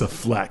it's a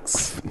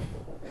flex.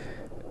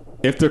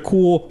 if they're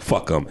cool,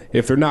 fuck them.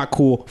 If they're not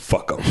cool,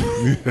 fuck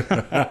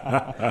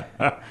them.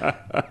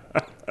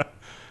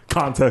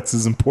 Context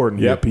is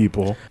important here, Yep.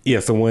 people. Yeah,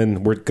 so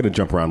when we're going to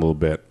jump around a little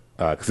bit,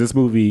 because this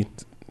movie,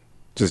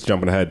 just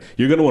jumping ahead,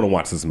 you're going to want to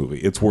watch this movie.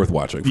 It's worth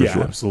watching, for Yeah,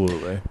 sure.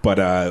 absolutely.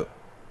 But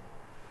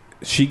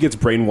she gets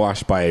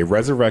brainwashed by a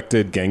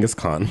resurrected Genghis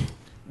Khan.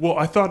 Well,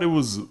 I thought it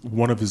was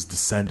one of his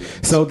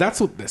descendants. So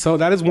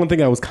that is one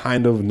thing I was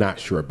kind of not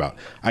sure about.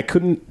 I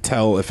couldn't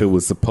tell if it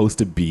was supposed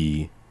to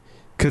be,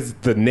 because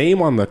the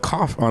name on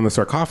the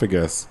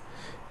sarcophagus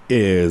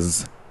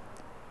is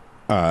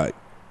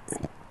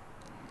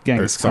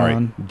Genghis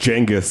Khan.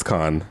 Genghis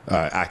Khan.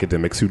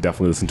 Academics who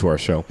definitely listen to our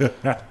show.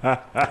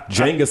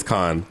 Genghis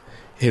Khan.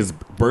 His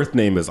birth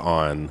name is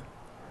on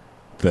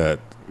the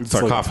It's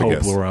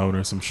sarcophagus. like Toblerone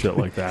or some shit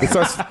like that.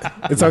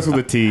 It starts with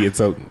a T. It's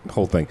a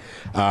whole thing.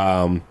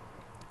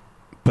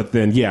 But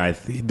then, yeah,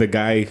 the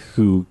guy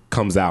who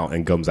comes out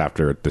and comes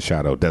after the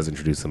Shadow does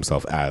introduce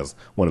himself as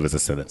one of his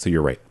descendants. So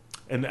you're right.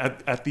 And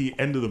at the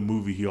end of the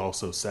movie, he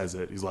also says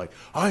it. He's like,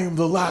 "I am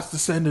the last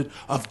descendant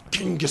of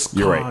Genghis Khan."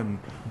 You're right.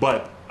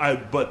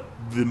 But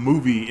the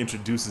movie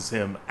introduces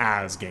him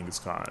as Genghis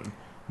Khan.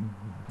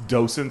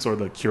 Docents or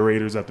the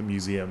curators at the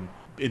museum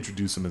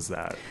introduce him as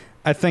that.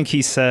 I think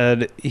he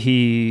said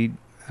he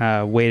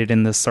waited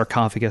in the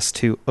sarcophagus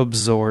to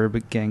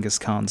absorb Genghis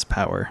Khan's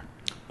power.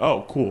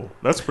 Oh, cool.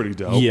 That's pretty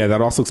dope. Yeah, that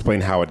also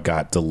explained how it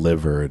got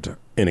delivered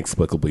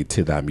inexplicably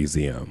to that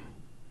museum.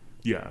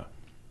 Yeah.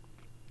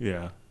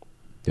 Yeah.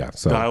 Yeah,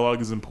 so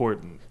Dialogue is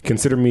important.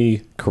 consider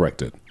me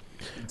corrected.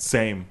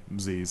 Same,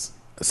 Z's.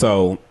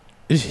 So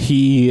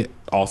he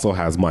also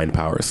has mind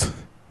powers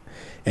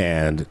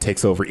and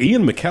takes over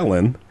Ian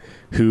McKellen,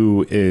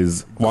 who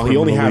is, while he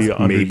only has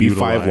Criminally maybe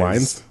 5 underutilized.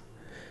 lines,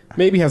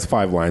 maybe has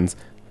 5 lines,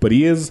 but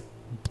he is,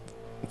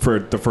 for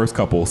the first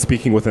couple,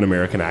 speaking with an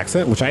American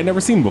accent, which I had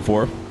never seen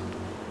before.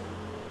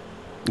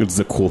 It's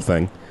a cool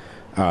thing.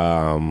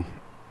 And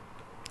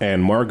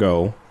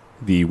Margot,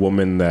 the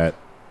woman that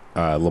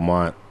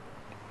Lamont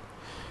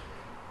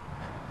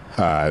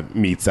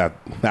meets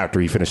after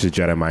he finishes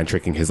Jedi mind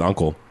tricking his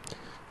uncle,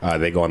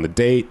 they go on the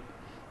date.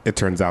 It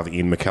turns out that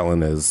Ian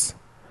McKellen is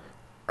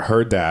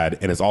her dad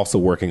and is also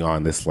working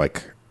on this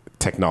like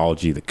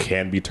technology that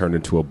can be turned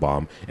into a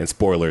bomb. And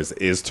spoilers,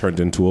 is turned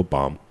into a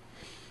bomb.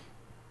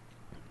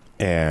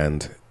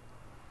 And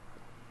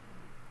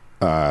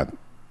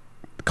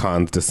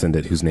Khan's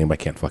descendant, whose name I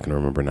can't fucking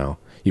remember now,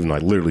 even though I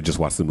literally just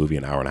watched the movie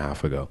an hour and a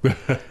half ago,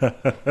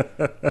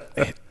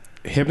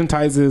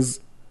 hypnotizes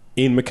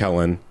Ian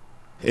McKellen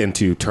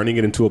into turning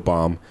it into a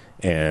bomb,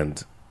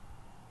 and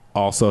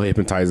also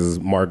hypnotizes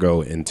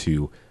Margot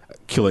into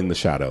killing the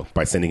Shadow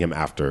by sending him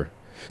after.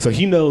 So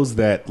he knows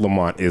that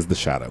Lamont is the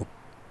Shadow.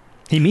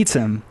 He meets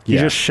him. He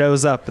Yeah. just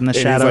shows up in the In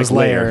his, Shadow's like,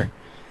 lair. lair.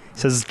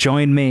 Says,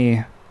 "Join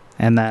me,"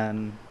 and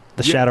then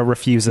the Shadow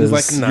refuses.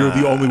 He's like, nah.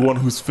 You're the only one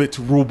who's fit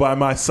to rule by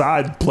my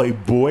side,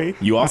 playboy.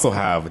 You also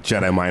have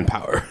Jedi mind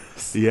power.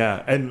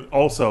 Yeah, and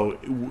also,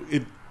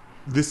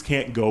 this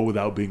can't go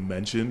without being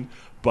mentioned,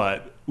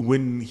 but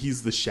when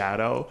he's the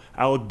Shadow,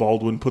 Alec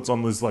Baldwin puts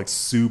on this like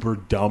super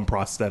dumb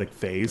prosthetic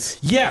face.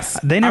 Yes.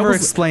 They never I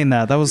was- explained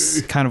that. That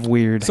was kind of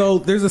weird. So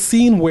there's a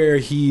scene where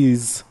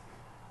he's,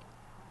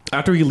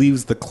 after he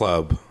leaves the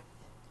club,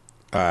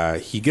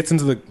 he gets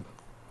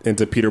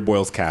into Peter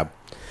Boyle's cab,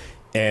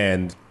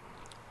 and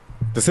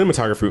the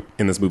cinematography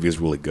in this movie is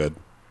really good.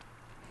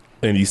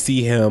 And you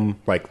see him,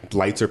 like,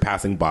 lights are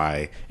passing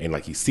by, and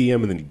like you see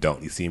him and then you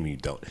don't, you see him and you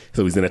don't.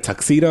 So he's in a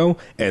tuxedo,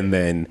 and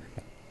then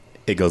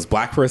it goes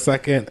black for a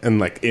second, and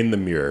like in the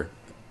mirror,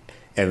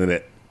 and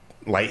then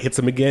light hits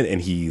him again, and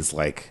he's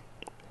like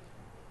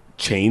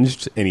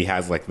changed, and he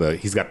has like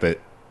he's got the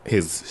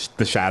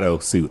Shadow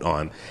suit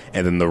on,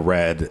 and then the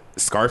red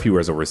scarf he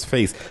wears over his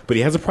face, but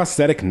he has a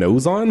prosthetic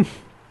nose on.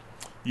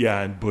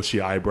 Yeah, and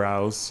bushy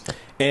eyebrows.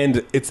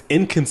 And it's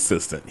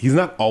inconsistent. He's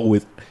not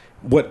always.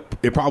 What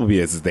it probably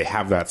is they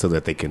have that so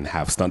that they can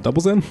have stunt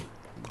doubles in.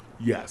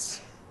 Yes.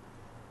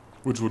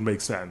 Which would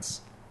make sense.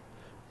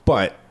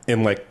 But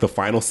in like the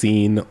final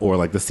scene, or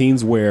like the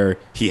scenes where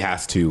he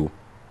has to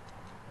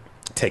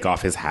take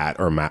off his hat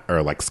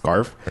or like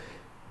scarf,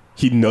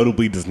 he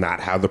notably does not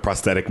have the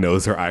prosthetic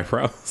nose or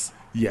eyebrows.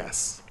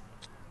 Yes.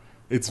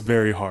 It's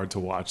very hard to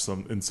watch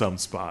in some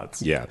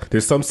spots. Yeah,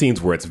 there's some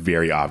scenes where it's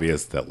very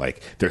obvious that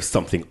like there's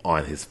something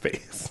on his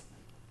face.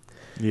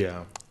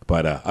 Yeah.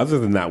 But other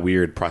than that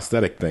weird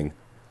prosthetic thing,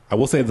 I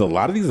will say that a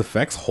lot of these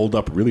effects hold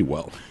up really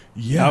well.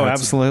 Yeah, Oh,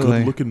 it's absolutely. a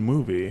good looking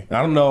movie.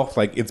 I don't know if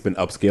like it's been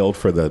upscaled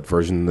for the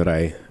version that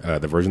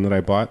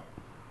I bought.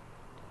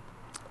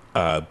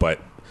 But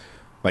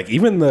like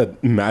even the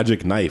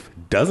magic knife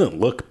doesn't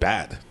look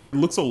bad. It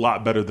looks a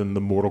lot better than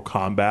the Mortal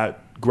Kombat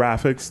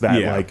graphics that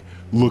Yeah. like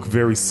look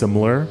very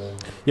similar.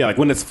 Yeah, like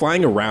when it's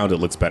flying around, it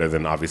looks better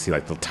than obviously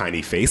like the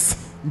tiny face.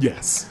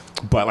 Yes.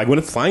 But like when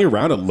it's flying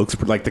around, it looks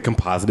like the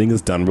compositing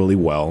is done really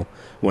well.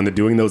 When they're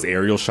doing those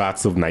aerial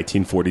shots of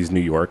 1940s New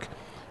York,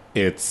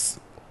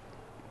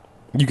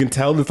 you can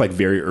tell it's like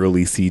very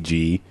early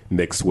CG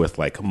mixed with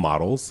like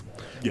models,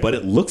 Yeah. but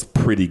it looks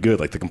pretty good.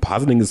 Like the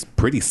compositing is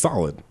pretty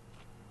solid.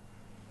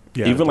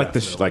 Yeah, Even like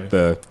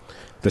definitely.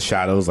 the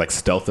shadows, like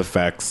stealth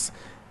effects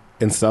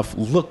and stuff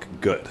look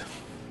good.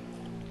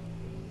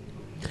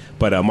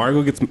 But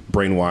Margot gets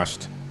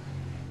brainwashed,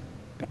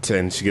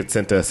 and she gets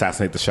sent to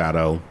assassinate the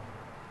Shadow.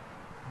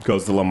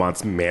 Goes to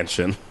Lamont's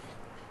mansion.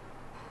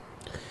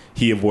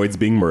 He avoids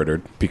being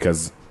murdered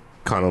because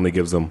Khan only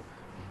gives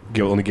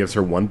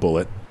her one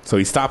bullet. So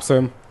he stops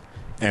him,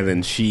 and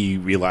then she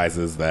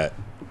realizes that,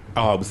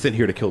 oh, I was sent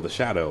here to kill the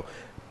Shadow,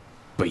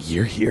 but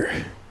you're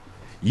here.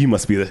 You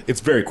must be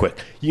it's very quick.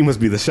 You must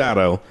be the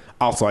Shadow.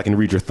 Also, I can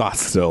read your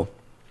thoughts still.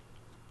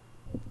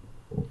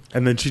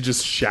 And then she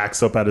just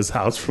shacks up at his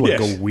house for like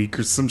Yeah. a week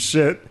or some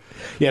shit.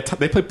 Yeah,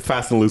 they play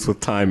fast and loose with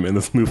time in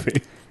this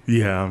movie.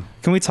 Yeah.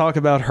 Can we talk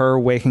about her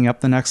waking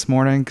up the next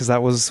morning? Because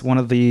that was one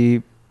of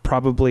the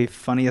probably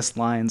funniest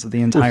lines of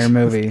the entire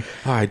movie.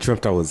 Oh, I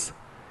dreamt I was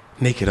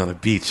naked on a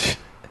beach.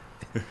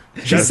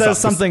 She says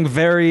something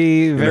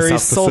very, very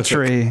South Pacific.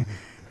 sultry.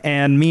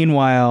 And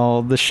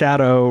meanwhile, the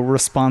Shadow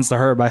responds to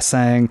her by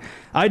saying,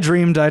 "I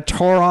dreamed I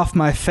tore off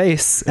my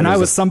face and I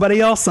there's was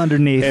somebody else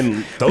underneath."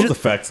 And those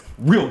effects,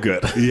 real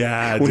good.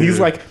 Yeah, when he's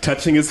dude. like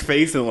touching his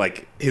face and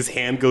like his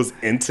hand goes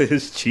into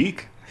his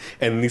cheek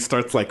and then he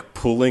starts like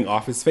pulling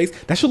off his face.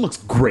 That shit looks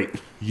great.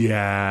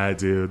 Yeah,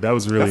 dude. That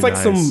was really That's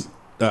like nice.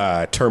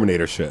 some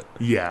Terminator shit.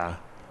 Yeah.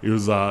 It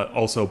was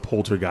also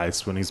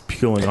Poltergeist when he's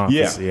peeling off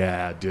Yeah. his...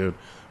 Yeah, dude.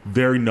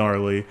 Very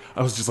gnarly.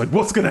 I was just like,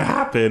 what's going to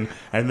happen?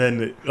 And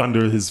then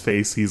under his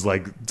face, he's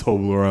like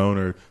Toblerone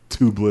or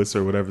Tubeless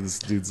or whatever this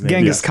dude's name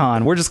Genghis is.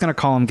 Khan. We're just going to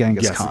call him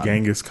Genghis Yes, Khan.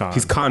 Genghis Khan.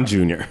 He's Khan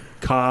Jr.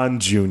 Khan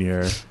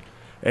Jr.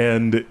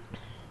 And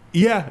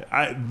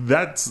yeah,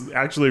 that's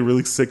actually a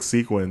really sick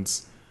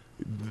sequence.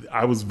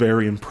 I was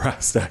very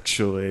impressed,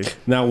 actually.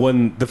 Now,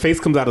 when the face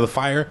comes out of the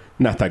fire,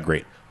 not that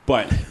great.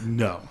 But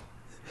No.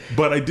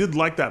 But I did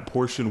like that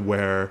portion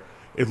where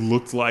it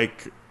looked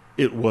like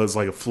it was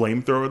like a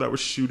flamethrower that was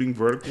shooting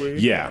vertically.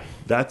 Yeah.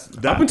 That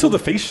Up until the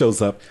face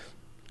shows up,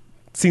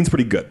 scene's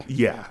pretty good.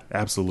 Yeah,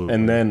 absolutely.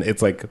 And then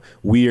it's like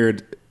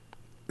weird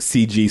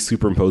CG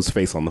superimposed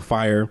face on the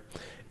fire,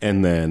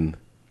 and then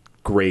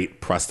great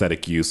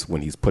prosthetic use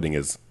when he's putting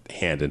his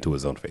hand into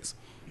his own face.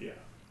 yeah.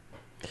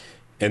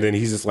 And then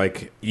he's just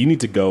like, you need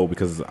to go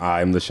because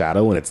I'm the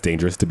shadow and it's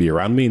dangerous to be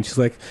around me. And she's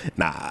like,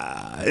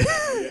 nah.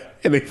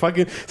 And they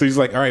fucking, so he's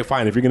like, all right,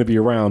 fine. If you're going to be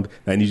around,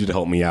 I need you to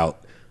help me out.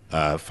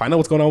 Find out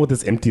what's going on with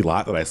this empty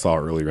lot that I saw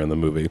earlier in the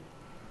movie.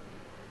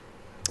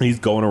 He's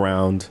going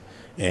around,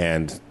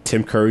 and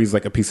Tim Curry's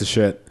like a piece of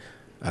shit.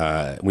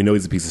 We know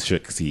he's a piece of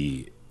shit because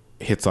he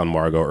hits on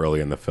Margot early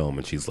in the film,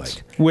 and she's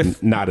like,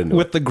 not into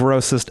with it. the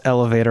grossest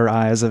elevator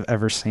eyes I've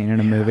ever seen in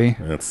a movie.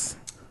 That's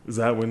Is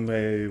that when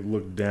they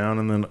look down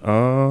and then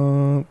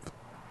up?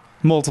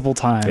 Multiple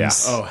times. Yeah.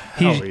 Oh,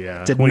 He hell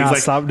yeah. did when not he's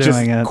like stop just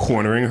doing it.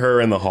 cornering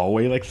her in the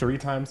hallway like 3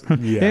 times.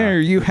 Yeah. Here,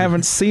 you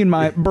haven't seen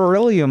my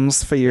beryllium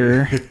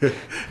sphere.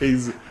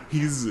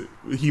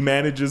 He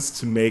manages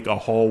to make a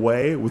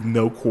hallway with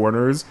no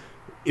corners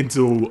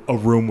into a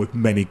room with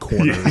many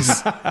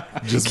corners.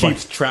 Just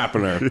Keeps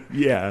trapping her.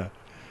 yeah.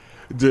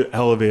 The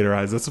elevator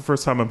eyes. That's the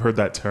first time I've heard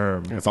that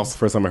term. It's also the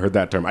first time I heard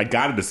that term. I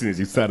got it as soon as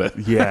you said it.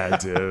 Yeah,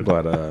 dude.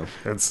 But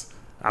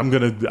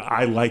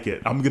I like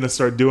it. I'm gonna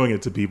start doing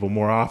it to people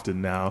more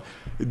often now.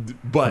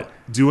 But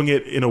doing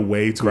it in a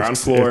way to ground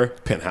floor,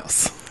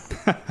 penthouse.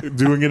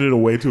 doing it in a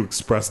way to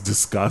express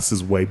disgust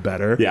is way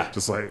better. Yeah.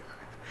 Just like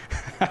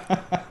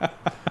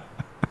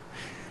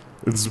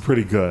it's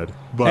pretty good.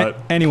 But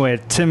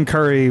Anyway, Tim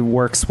Curry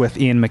works with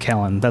Ian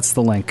McKellen. That's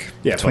the link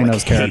Yeah, between but,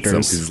 those hates him 'cause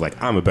characters. He's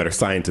like, I'm a better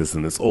scientist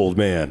than this old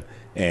man,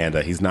 and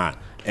he's not.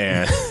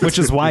 And Which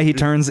is why he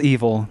turns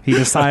evil. He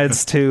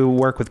decides to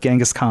work with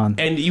Genghis Khan.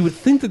 and you would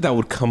think that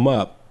would come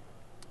up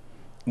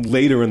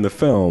later in the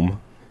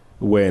film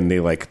when they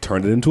like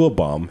turned it into a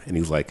bomb, and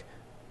he's like,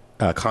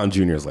 Khan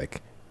Jr. is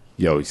like,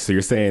 yo, so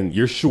you're saying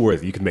you're sure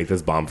that you can make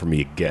this bomb for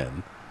me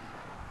again?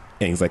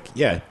 And he's like,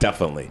 yeah,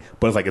 definitely.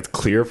 But it's like, it's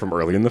clear from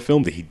early in the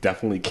film that he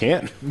definitely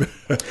can't.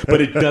 But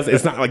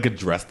it's not like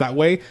addressed that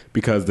way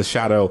because the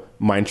shadow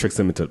mind tricks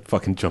him into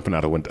fucking jumping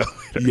out a window.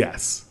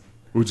 yes,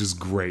 which is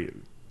great.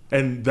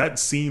 And that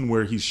scene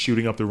where he's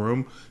shooting up the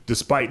room,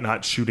 despite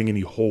not shooting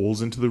any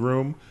holes into the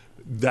room,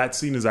 that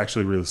scene is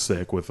actually really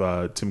sick with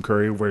Tim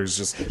Curry, where he's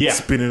just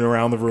spinning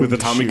around the room With the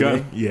Tommy shooting.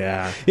 gun?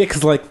 Yeah, Yeah,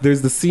 because like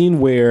there's the scene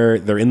where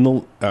they're in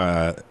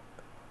the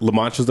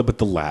Lamont shows up at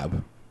the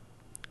lab,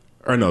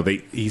 or no,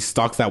 he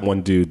stalks that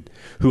one dude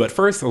who at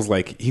first I was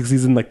like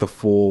he's in like the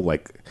full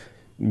like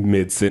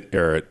mid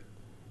or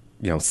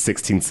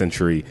 16th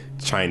century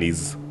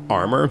Chinese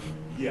armor.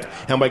 yeah,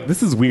 And I'm like,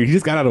 this is weird. He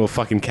just got out of a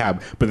fucking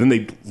cab, but then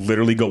they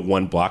literally go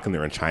 1 block and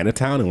they're in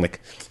Chinatown. And I'm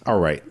like, all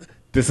right,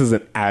 this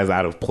isn't as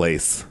out of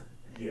place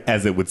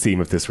as it would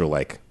seem if this were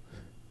like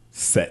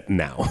set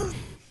now.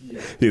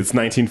 It's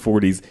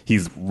 1940s.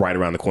 He's right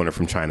around the corner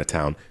from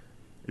Chinatown.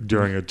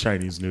 during a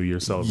Chinese New Year Yeah,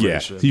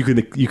 celebration. so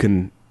you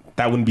can.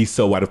 That wouldn't be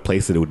so out of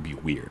place that it would be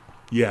weird.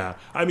 Yeah,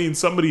 I mean,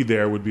 somebody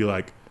there would be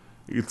like,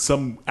 it's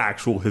some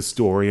actual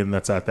historian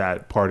that's at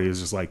that party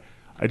is just like,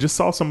 I just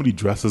saw somebody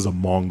dressed as a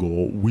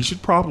Mongol. We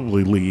should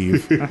probably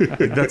leave.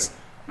 Like,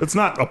 that's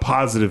not a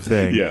positive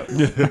thing. Yeah.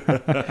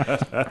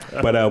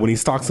 But when he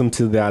stalks him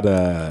to that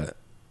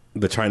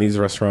the Chinese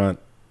restaurant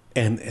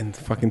and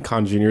fucking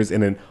Khan Jr.'s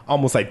in an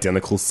almost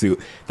identical suit,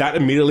 that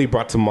immediately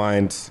brought to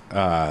mind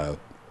that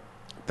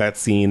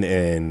scene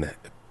in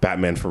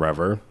Batman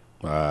Forever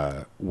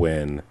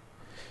when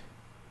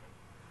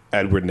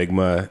Edward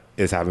Nygma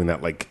is having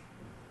that like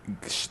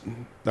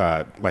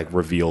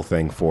reveal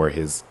thing for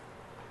his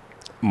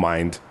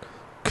mind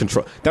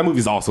control. That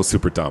movie's also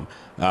super dumb.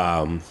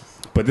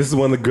 But this is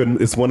one of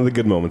the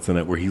good moments in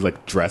it where he's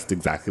like dressed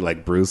exactly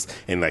like Bruce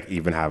and like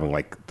even having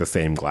like the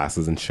same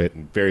glasses and shit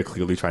and very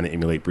clearly trying to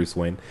emulate Bruce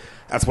Wayne.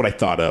 That's what I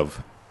thought of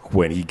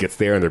when he gets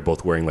there and they're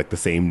both wearing like the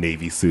same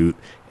navy suit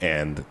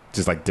and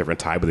just like different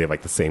tie, but they have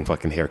like the same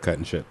fucking haircut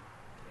and shit.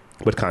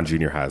 But Khan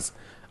Jr. has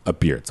a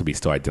beard, so we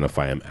still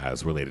identify him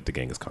as related to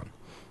Genghis Khan.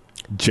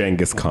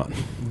 Genghis Khan.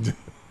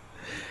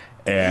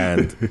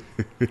 And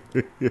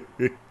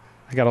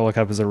I gotta look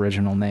up his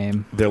original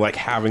name. they're like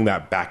having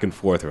that back and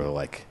forth where they're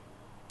like,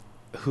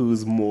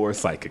 who's more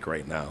psychic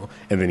right now?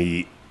 And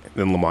then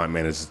Lamont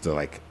manages to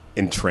like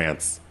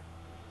entrance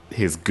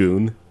his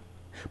goon.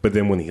 But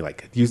then when he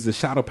like uses the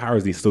shadow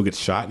powers, he still gets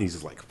shot and he's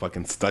just like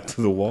fucking stuck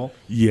to the wall.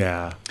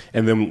 Yeah.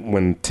 And then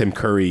when Tim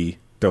Curry,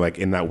 they're like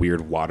in that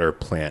weird water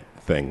plant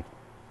thing.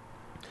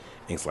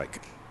 And he's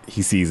like,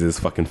 he sees his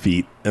fucking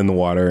feet in the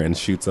water and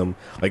shoots him.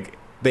 Like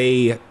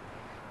the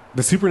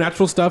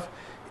supernatural stuff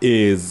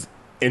is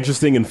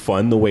interesting and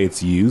fun the way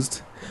it's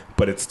used,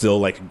 but it's still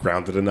like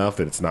grounded enough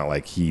that it's not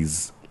like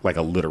he's like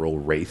a literal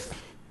wraith.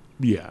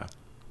 Yeah.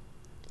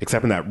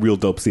 Except in that real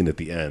dope scene at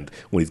the end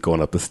when he's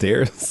going up the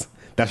stairs.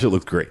 That shit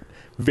looks great.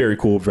 Very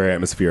cool, very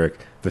atmospheric.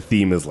 The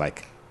theme is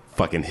like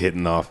fucking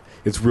hitting off.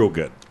 It's real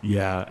good.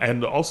 Yeah,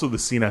 and also the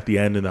scene at the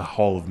end in the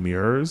Hall of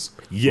Mirrors.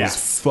 Yes.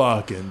 was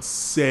fucking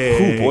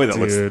sick. Oh boy, that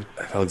dude.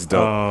 looks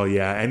dope. Oh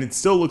yeah, and it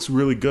still looks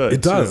really good.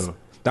 It does. too.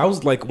 That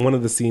was like one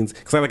of the scenes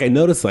because I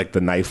noticed like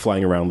the knife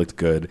flying around looked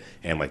good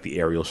and like the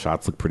aerial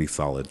shots look pretty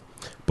solid,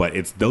 but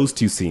it's those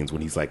two scenes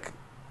when he's like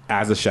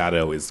as a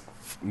shadow is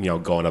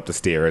going up the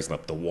stairs and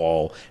up the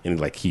wall and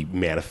like he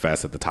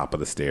manifests at the top of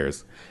the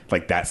stairs.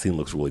 Like that scene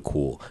looks really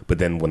cool. But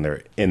then when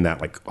they're in that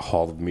like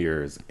Hall of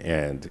Mirrors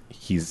and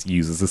he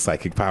uses his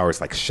psychic powers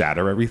to like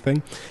shatter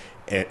everything,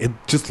 and it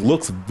just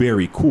looks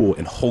very cool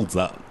and holds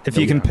up. If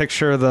you can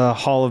picture the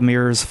Hall of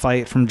Mirrors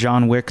fight from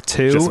John Wick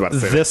 2, Just about to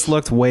say this that.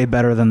 looked way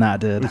better than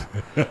that did.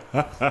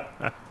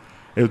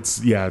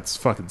 It's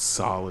fucking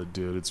solid,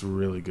 dude. It's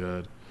really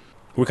good.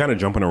 We're kind of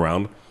jumping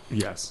around,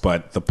 Yes,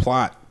 but the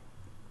plot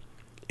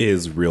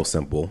is real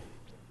simple,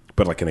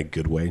 but like in a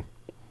good way.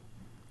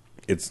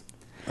 It's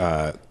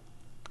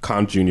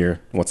Khan Jr.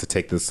 wants to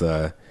take this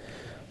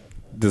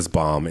this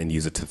bomb and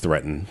use it to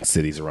threaten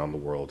cities around the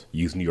world.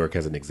 Use New York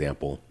as an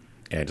example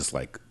and just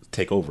like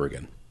take over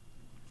again.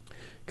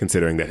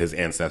 Considering that his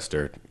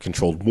ancestor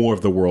controlled more of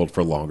the world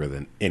for longer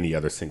than any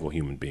other single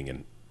human being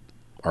in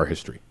our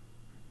history.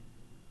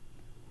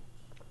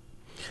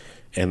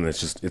 And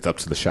it's up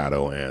to the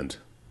Shadow and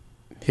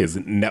his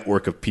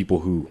network of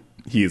people who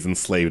he is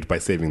enslaved by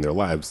saving their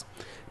lives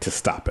to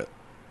stop it.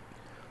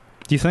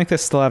 Do you think they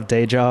still have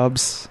day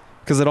jobs?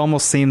 Because it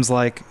almost seems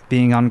like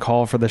being on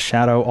call for the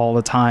Shadow all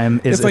the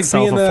time is like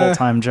itself being a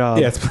full-time job.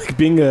 Yeah, it's like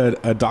being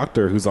a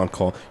doctor who's on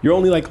call. You're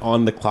only like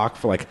on the clock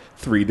for like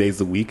 3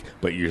 days a week,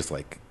 but you're just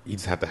like, you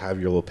just have to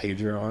have your little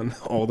pager on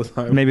all the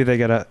time. Maybe they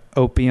get a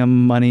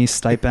opium money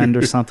stipend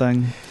or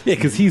something. Yeah,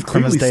 because he's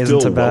From his clearly days in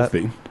still Tibet.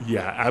 wealthy.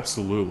 yeah,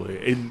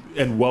 absolutely,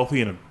 and wealthy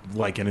in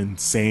an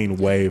insane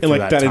way. For And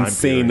like that time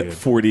insane period.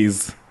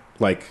 40s,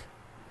 like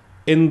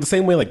in the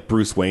same way like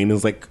Bruce Wayne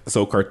is like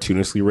so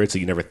cartoonishly rich that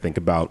you never think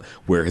about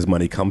where his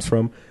money comes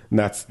from. And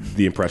that's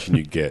the impression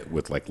you get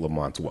with like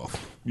Lamont's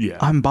wealth. Yeah,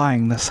 I'm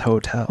buying this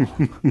hotel.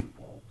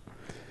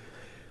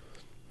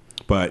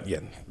 But yeah,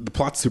 the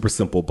plot's super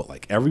simple, but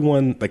like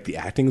everyone, like the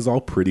acting is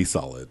all pretty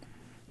solid.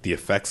 The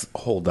effects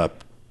hold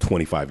up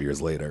 25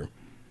 years later.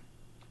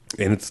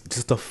 And it's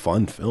just a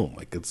fun film.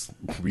 Like it's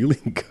really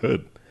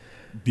good.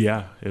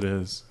 yeah, it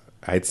is.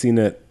 I'd seen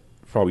it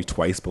probably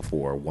twice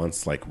before,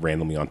 once like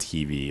randomly on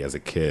TV as a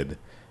kid.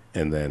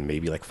 And then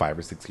maybe like 5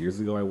 or 6 years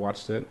ago, I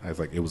watched it. I was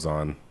like, it was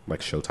on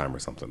like Showtime or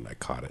something. I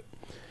caught it.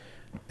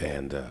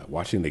 And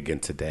watching it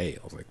again today,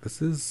 I was like,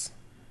 this is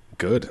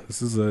good.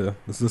 This is a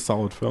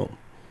solid film.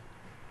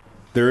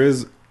 There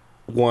is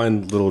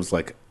one little just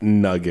like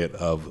nugget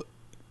of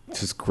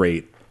just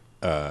great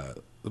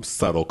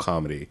subtle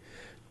comedy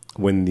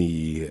when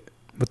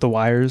With the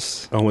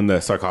wires. when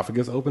the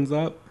sarcophagus opens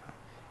up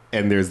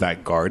and there's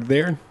that guard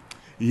there.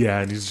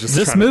 Yeah, and he's just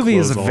This trying to movie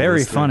is close all very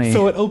this thing. funny.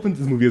 So it opens.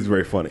 This movie is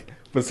very funny.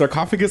 But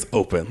sarcophagus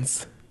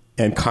opens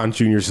and Khan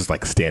Jr. is just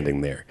like standing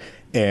there,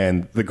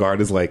 and the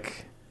guard is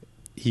like,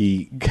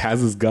 he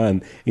has his gun.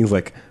 And he's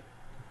like,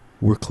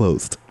 we're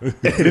closed. And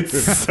it's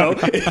so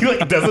he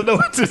like doesn't know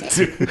what to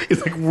do.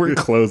 It's like, we're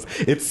closed.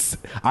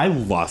 I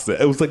lost it.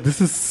 It was like,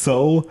 this is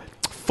so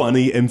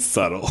funny and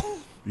subtle.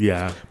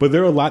 Yeah, But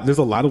there's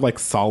a lot of like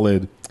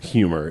solid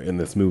humor in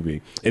this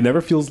movie. It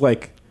never feels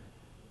like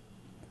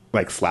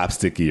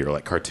slapsticky or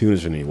like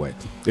cartoonish in any way.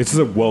 It's just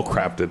a well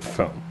crafted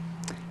film.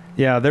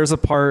 Yeah, there's a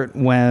part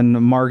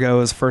when Margot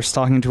is first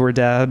talking to her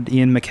dad,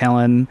 Ian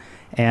McKellen,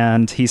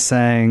 and he's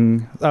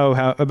saying,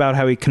 about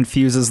how he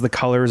confuses the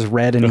colors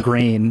red and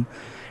green.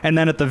 And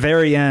then at the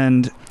very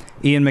end,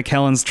 Ian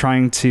McKellen's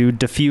trying to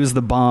defuse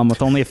the bomb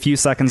with only a few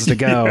seconds to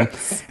go.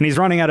 Yes. And he's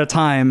running out of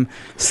time.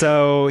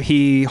 So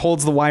he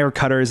holds the wire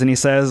cutters and he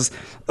says,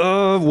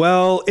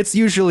 well, it's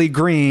usually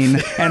green.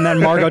 And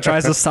then Margot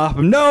tries to stop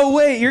him. No,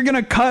 wait, you're going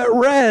to cut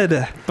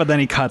red. But then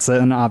he cuts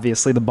it, and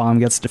obviously the bomb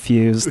gets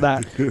defused.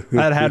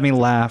 That had me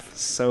laugh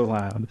so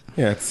loud.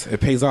 Yeah, it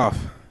pays off.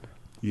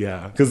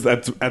 yeah, Because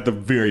that's at the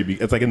very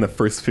beginning. It's like in the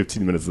first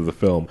 15 minutes of the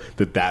film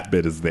that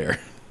bit is there.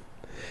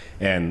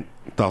 And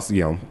it's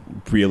also,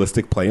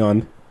 realistic play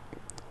on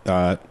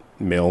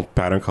male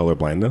pattern color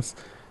blindness.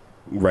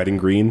 Red and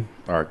green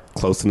are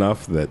close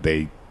enough that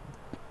they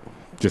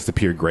just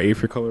appear gray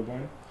if you're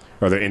colorblind.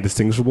 Or they're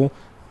indistinguishable.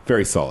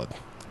 Very solid.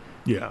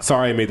 yeah.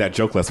 Sorry I made that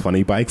joke less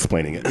funny by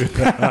explaining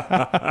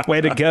it.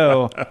 Way to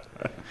go.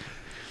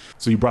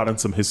 So you brought in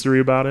some history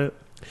about it.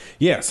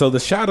 Yeah, so the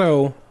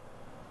Shadow.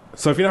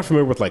 So if you're not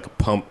familiar with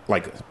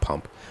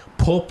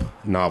pulp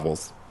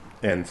novels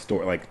and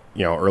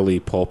early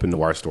pulp and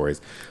noir stories,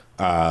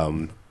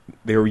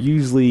 they were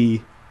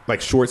usually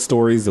like short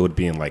stories that would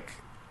be in like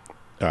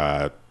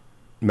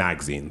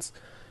magazines,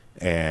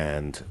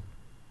 and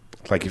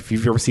like if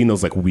you've ever seen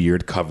those like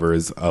weird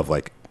covers of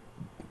like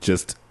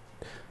just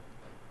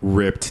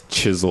ripped,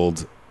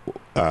 chiseled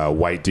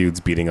white dudes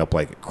beating up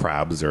like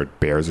crabs or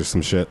bears or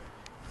some shit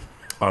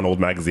on old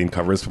magazine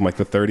covers from like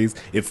the 30s,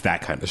 it's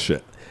that kind of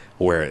shit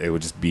where it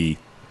would just be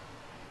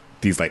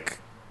these like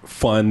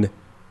fun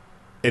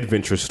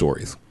adventure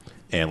stories.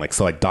 And like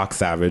so, like Doc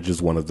Savage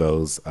is one of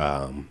those.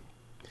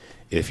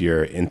 If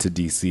you're into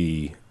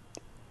DC,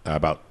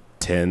 about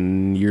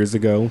 10 years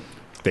ago,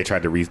 they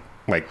tried to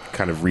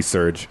kind of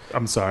resurge.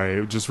 I'm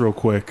sorry, just real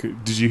quick.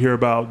 Did you hear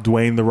about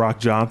Dwayne The Rock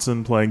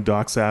Johnson playing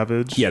Doc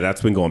Savage? Yeah,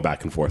 that's been going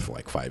back and forth for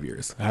like 5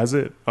 years. Has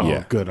it? Oh,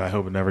 Yeah. good. I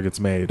hope it never gets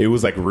made. It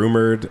was like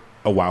rumored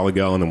a while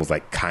ago and then was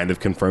like kind of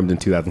confirmed in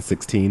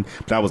 2016.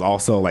 But that was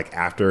also like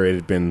after it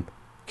had been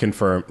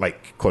confirmed,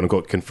 like quote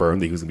unquote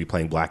confirmed that he was going to be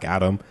playing Black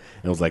Adam.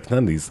 And it was like,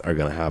 none of these are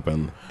going to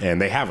happen.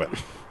 And they haven't.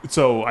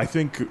 So I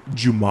think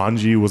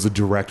Jumanji was a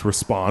direct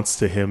response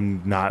to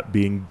him not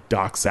being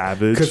Doc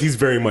Savage. Because he's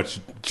very much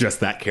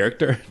just that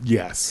character.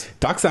 Yes.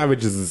 Doc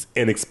Savage is this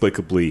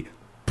inexplicably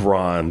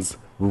bronze,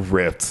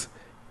 ripped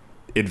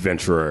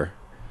adventurer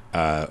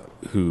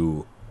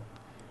who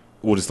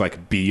will just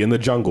like be in the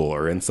jungle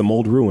or in some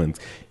old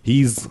ruins.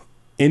 He's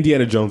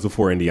Indiana Jones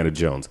before Indiana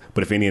Jones,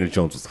 but if Indiana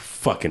Jones was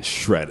fucking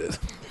shredded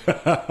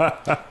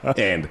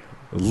and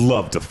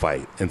loved to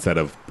fight instead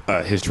of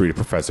a history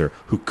professor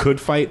who could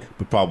fight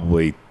but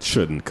probably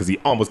shouldn't because he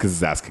almost gets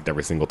his ass kicked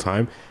every single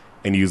time.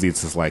 And usually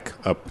it's just like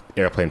a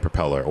airplane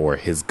propeller or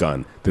his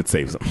gun that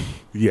saves him.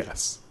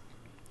 Yes.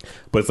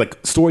 But it's like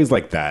stories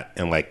like that,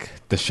 and like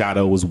The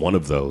Shadow was one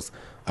of those.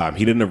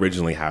 He didn't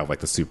originally have like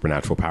the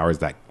supernatural powers.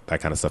 That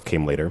kind of stuff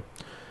came later.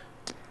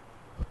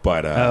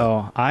 But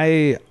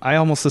I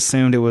almost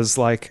assumed it was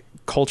like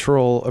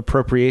cultural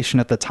appropriation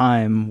at the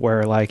time,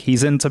 where like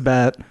he's in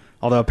Tibet.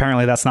 Although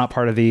apparently that's not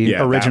part of the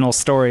original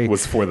story.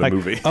 Was for the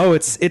movie. Oh,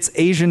 it's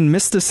Asian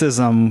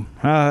mysticism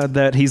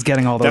that he's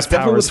getting all those that's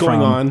definitely powers what's going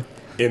from. on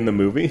in the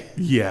movie.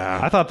 Yeah.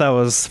 I thought that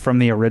was from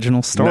the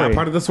original story. Not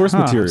part of the source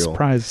material. I'm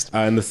surprised.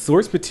 And the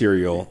source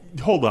material.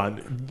 Hold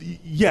on.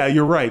 Yeah,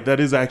 you're right. That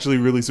is actually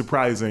really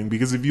surprising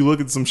because if you look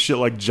at some shit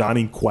like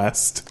Johnny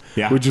Quest,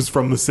 which is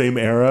from the same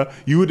era,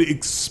 you would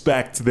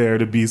expect there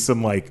to be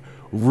some like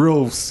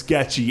real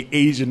sketchy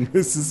Asian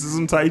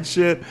mysticism type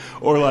shit,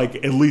 or like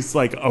at least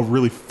like a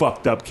really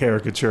fucked up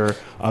caricature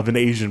of an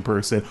Asian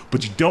person,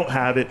 but you don't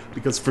have it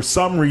because for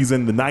some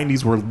reason the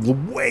 90s were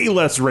way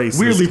less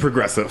racist. Weirdly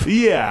progressive.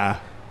 Yeah.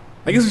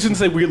 I guess we shouldn't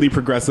say weirdly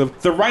progressive.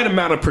 The right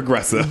amount of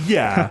progressive.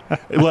 Yeah.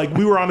 Like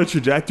we were on a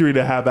trajectory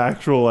to have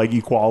actual like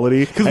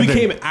equality. Because we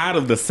came out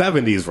of the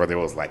 70s where there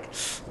was like,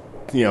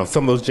 you know,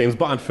 some of those James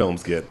Bond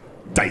films get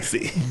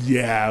dicey.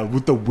 Yeah,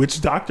 with the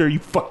witch doctor, are you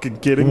fucking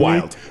kidding me?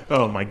 Wild.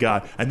 Oh my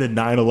god. And then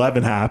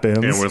 9/11 happens.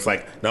 And we're just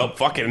like, no,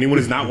 fuck it. Anyone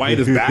who's not white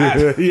is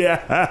bad.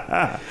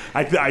 Yeah.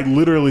 I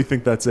literally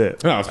think that's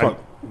it. No,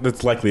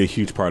 that's likely a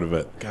huge part of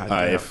it. God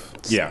damn.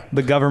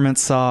 The government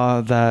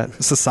saw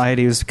that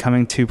society was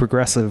becoming too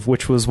progressive,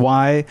 which was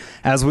why,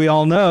 as we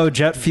all know,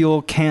 jet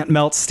fuel can't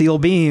melt steel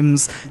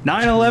beams.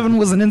 9/11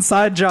 was an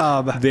inside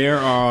job. There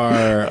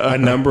are a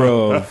number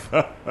of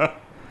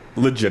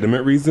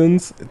legitimate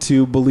reasons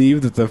to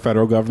believe that the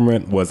federal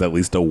government was at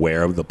least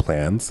aware of the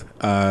plans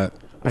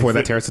for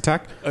that terrorist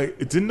attack.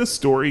 Didn't a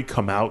story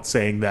come out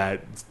saying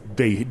that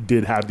they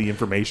did have the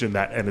information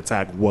that an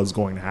attack was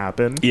going to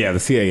happen? Yeah, the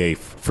CIA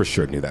for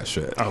sure knew that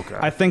shit. Okay.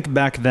 I think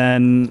back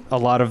then, a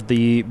lot of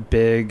the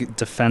big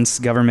defense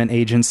government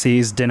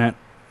agencies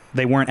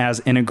they weren't as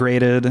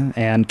integrated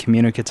and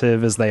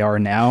communicative as they are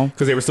now.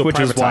 Because they were still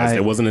privatized.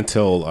 It wasn't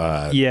until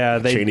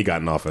Cheney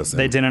got in office.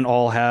 They didn't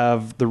all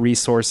have the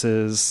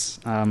resources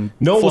no one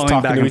was flowing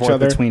talking back to and each forth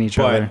other, between each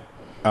other.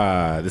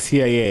 The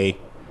CIA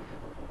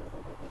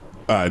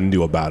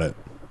knew about it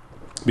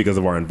because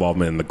of our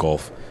involvement in the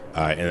Gulf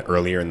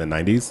earlier in the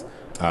 90s.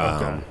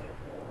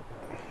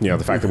 You know,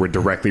 the fact that we're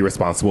directly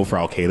responsible for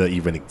Al-Qaeda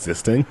even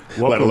existing,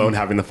 let alone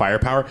having the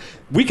firepower.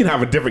 We can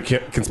have a different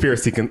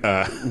conspiracy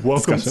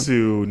Welcome discussion.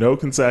 to No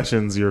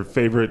Concessions, your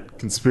favorite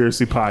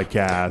conspiracy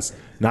podcast.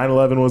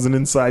 9/11 was an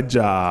inside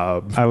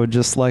job. I would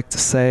just like to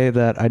say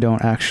that I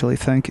don't actually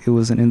think it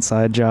was an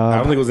inside job. I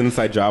don't think it was an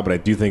inside job, but I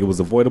do think it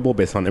was avoidable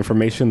based on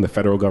information the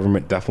federal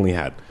government definitely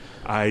had.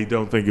 I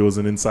don't think it was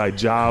an inside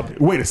job.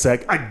 Wait a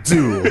sec, I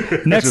do.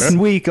 Next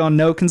week on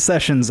No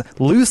Concessions,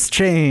 Loose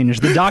Change,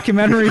 the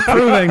documentary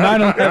proving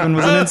 9/11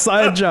 was an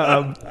inside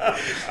job.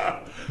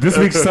 Next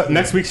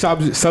week's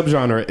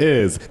subgenre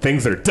is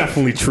things that are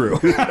definitely true.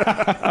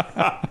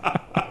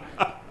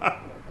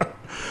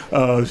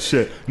 Oh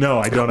shit! No,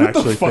 I don't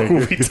actually What the fuck think.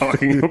 were we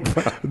talking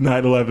about?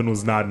 9/11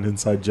 was not an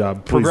inside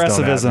job. Please don't at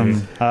Progressivism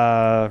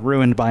me.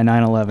 Ruined by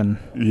 9/11.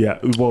 Yeah.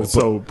 Well,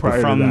 so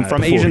prior From to that, from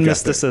before we Asian got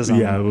mysticism.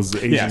 there. Yeah, it was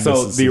Asian. Yeah. So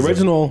mysticism.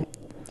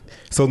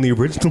 in the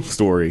original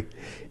story,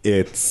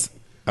 it's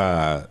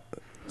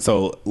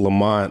so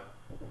Lamont,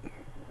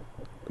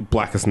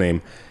 blackest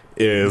name,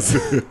 is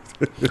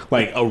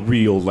like a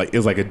real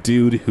is like a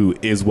dude who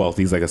is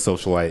wealthy. He's like a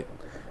socialite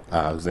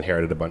who's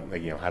inherited a bunch,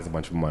 has a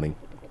bunch of money.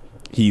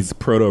 He's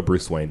proto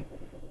Bruce Wayne,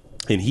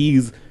 and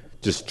he's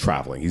just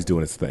traveling. He's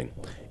doing his thing,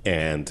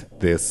 and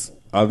this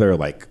other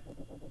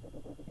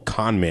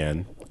con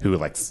man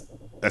who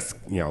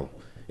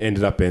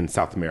ended up in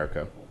South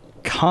America.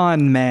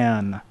 Con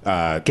Man.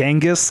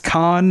 Genghis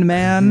Khan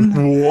Man.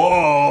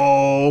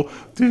 Whoa.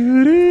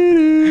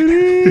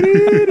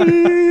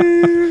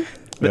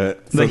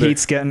 The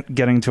heat's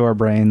getting to our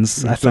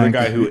brains, I So the think.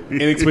 guy who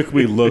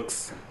inexplicably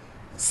looks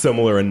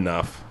similar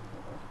enough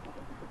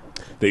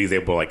that he's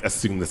able to like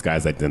assume this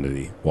guy's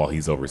identity while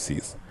he's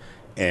overseas,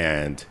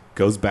 and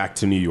goes back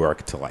to New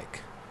York to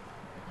like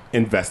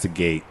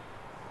investigate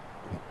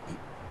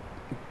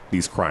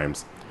these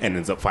crimes, and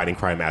ends up fighting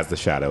crime as the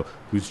Shadow,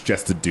 who's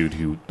just a dude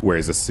who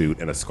wears a suit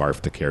and a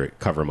scarf to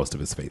cover most of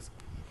his face.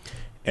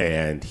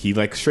 And he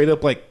like straight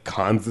up like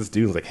cons this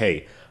dude, like,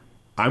 hey,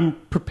 I'm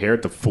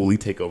prepared to fully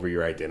take over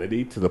your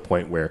identity to the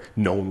point where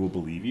no one will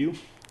believe you.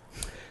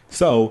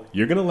 So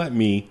you're going to let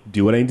me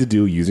do what I need to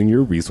do using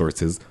your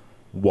resources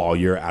while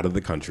you're out of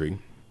the country,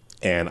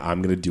 and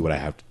I'm going to do what I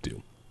have to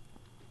do.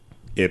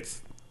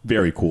 It's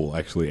very cool,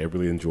 actually. I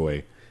really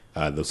enjoy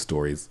those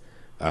stories.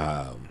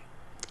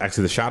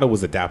 Actually, The Shadow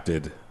was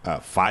adapted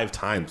 5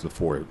 times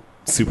before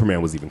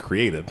Superman was even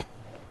created,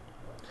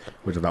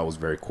 which I thought was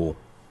very cool.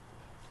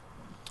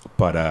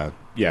 But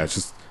yeah, it's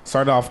just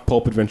started off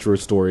pulp adventurer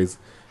stories.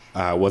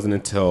 Wasn't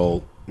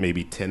until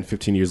maybe 10,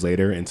 15 years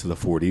later into the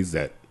 40s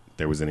that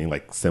there was any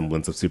like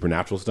semblance of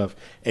supernatural stuff.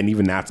 And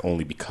even that's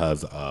only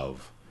because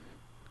of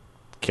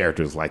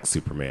characters like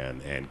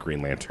Superman and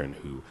Green Lantern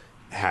who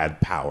had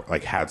power,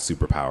 like had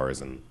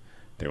superpowers, and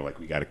they were like,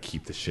 we got to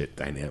keep the shit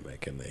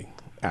dynamic, and they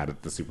added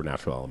the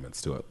supernatural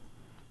elements to it.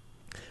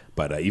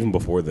 But even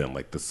before then,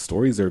 like the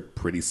stories are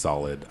pretty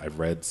solid. I've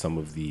read some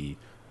of the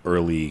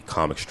early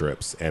comic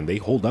strips, and they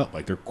hold up.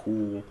 Like they're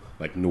cool,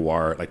 like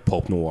noir, like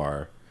pulp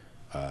noir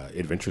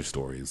adventure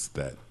stories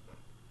that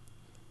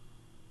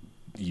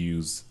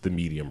use the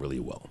medium really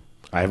well.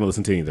 I haven't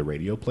listened to any of the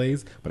radio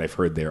plays, but I've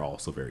heard they're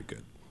also very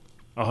good.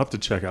 I'll have to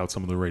check out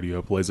some of the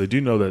radio plays. I do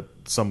know that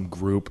some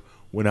group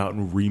went out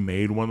and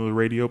remade one of the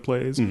radio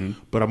plays,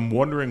 but I'm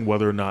wondering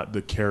whether or not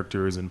the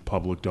character is in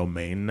public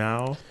domain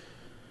now,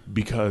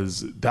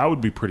 because that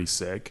would be pretty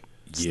sick.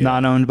 It's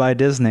not owned by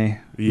Disney.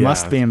 Yeah.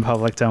 Must be in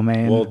public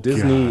domain. Well,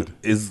 Disney God.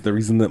 is the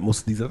reason that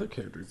most of these other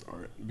characters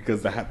aren't,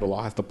 because the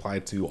law has to apply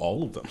to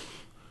all of them.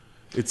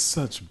 It's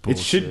such bullshit,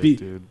 It should be.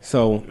 dude.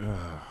 So,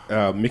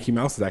 Mickey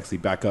Mouse is actually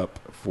back up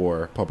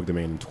for public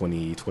domain in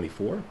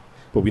 2024,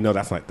 but we know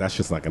that's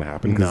just not going to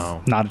happen. 'Cause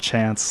No. Not a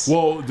chance.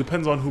 Well, it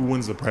depends on who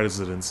wins the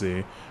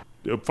presidency.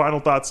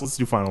 Final thoughts? Let's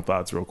do final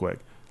thoughts real quick.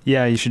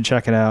 Yeah, you should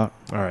check it out.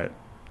 All right.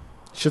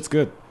 shit's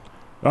good.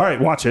 All right,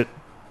 watch it.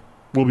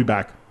 We'll be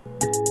back.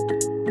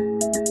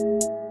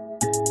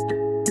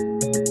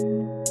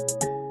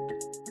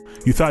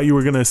 You thought you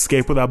were going to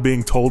escape without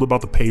being told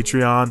about the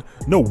Patreon?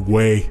 No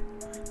way.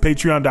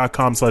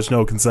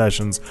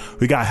 Patreon.com/no-concessions.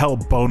 We got hell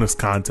bonus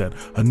content,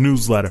 a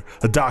newsletter,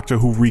 a Doctor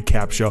Who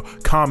recap show,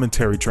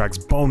 commentary tracks,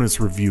 bonus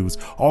reviews,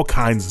 all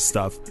kinds of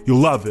stuff. You'll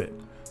love it.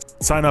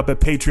 Sign up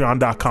at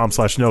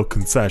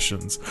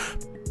patreon.com/no-concessions.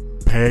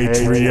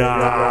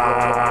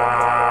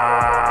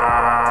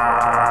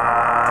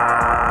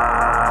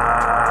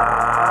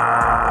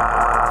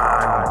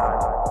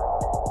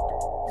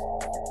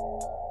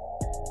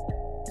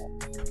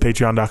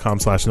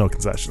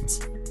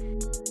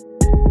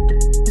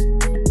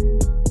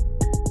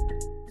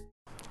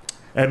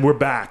 And we're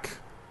back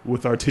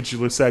with our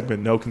titular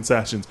segment, No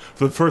Concessions.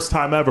 For the first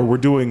time ever, we're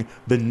doing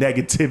the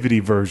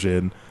negativity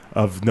version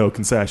of No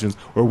Concessions,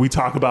 where we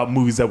talk about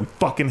movies that we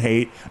fucking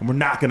hate, and we're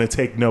not going to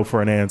take no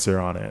for an answer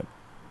on it.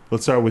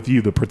 Let's start with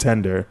you, the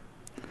pretender.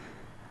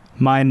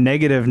 My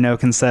negative no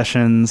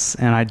concessions,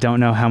 and I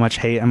don't know how much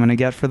hate I'm going to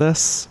get for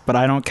this, but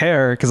I don't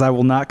care because I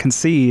will not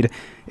concede,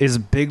 is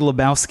Big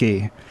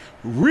Lebowski.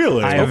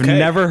 Really? I have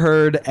never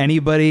heard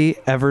anybody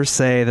ever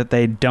say that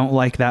they don't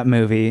like that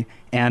movie,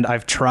 and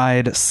I've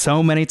tried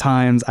so many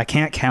times. I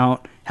can't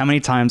count how many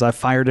times I've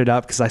fired it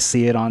up because I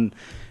see it on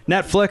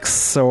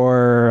Netflix,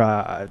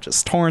 or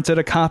just torrented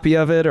a copy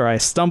of it, or I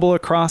stumble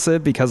across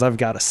it because I've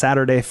got a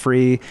Saturday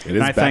free. It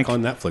is back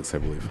on Netflix, I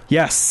believe.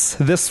 Yes,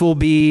 this will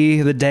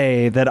be the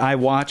day that I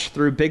watch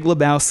through Big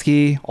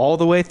Lebowski all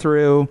the way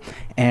through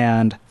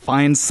and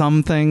find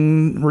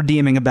something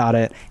redeeming about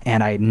it,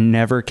 and I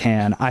never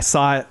can. I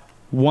saw it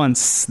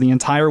once the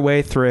entire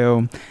way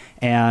through,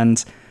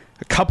 and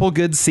a couple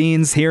good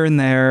scenes here and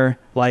there,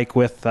 like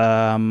with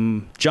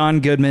John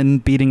Goodman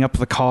beating up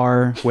the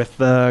car with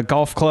the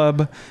golf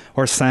club,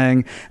 or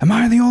saying, "Am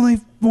I the only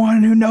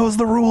one who knows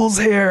the rules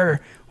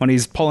here?" when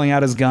he's pulling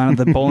out his gun at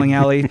the bowling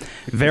alley.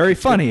 Very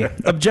funny,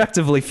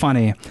 objectively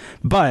funny.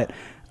 But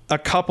a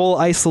couple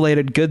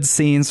isolated good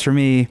scenes for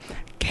me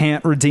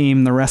can't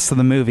redeem the rest of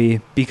the movie,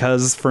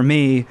 because for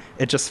me,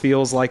 it just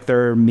feels like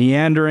they're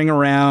meandering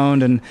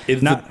around and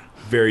It's not... a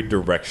very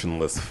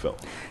directionless film.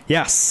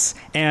 Yes,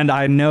 and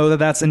I know that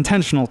that's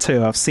intentional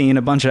too. I've seen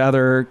a bunch of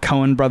other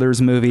Coen Brothers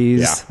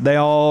movies. Yeah. They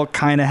all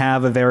kind of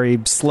have a very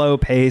slow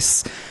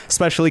pace,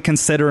 especially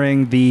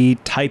considering the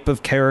type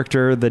of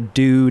character the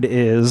dude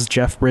is,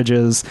 Jeff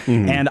Bridges.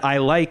 And I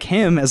like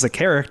him as a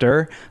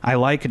character. I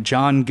like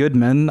John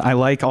Goodman. I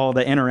like all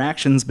the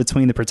interactions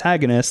between the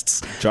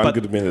protagonists. John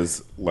Goodman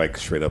is like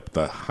straight up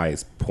the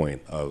highest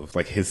point of,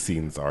 like, his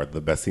scenes are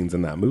the best scenes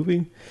in that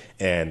movie.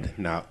 And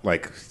now,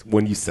 like,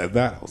 when you said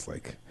that, I was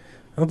like,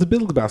 oh, the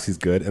Big Lebowski's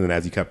good. And then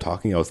as you kept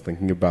talking, I was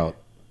thinking about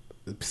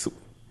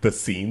the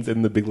scenes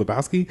in The Big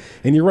Lebowski.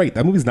 And you're right,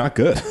 that movie's not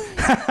good.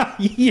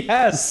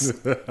 Yes.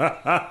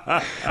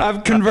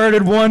 I've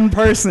converted one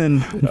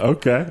person.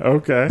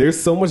 Okay.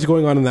 There's so much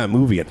going on in that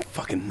movie, and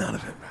fucking none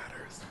of it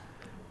matters.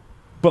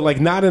 But like,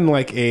 not in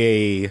like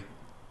in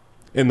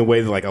the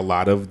way that like a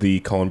lot of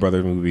the Coen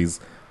Brothers movies,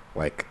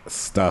 like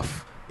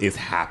stuff is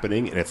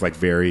happening, and it's like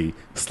very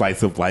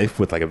slice of life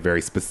with like a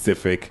very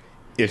specific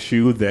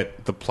issue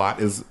that the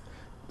plot is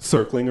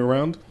circling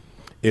around.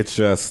 It's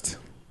just,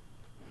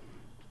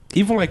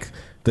 even like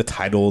the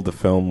title of the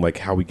film, like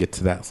how we get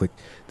to that, it's like,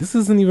 this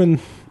isn't even,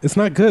 it's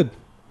not good.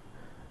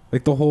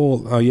 Like the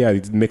whole, oh yeah,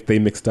 they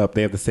mixed up,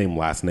 they have the same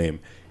last name,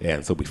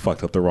 and so we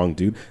fucked up the wrong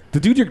dude. The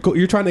dude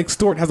you're trying to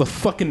extort has a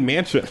fucking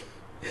mansion,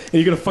 and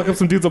you're gonna fuck up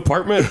some dude's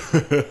apartment.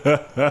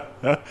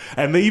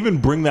 And they even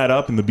bring that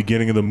up in the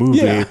beginning of the movie.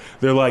 Yeah.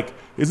 They're like,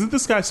 isn't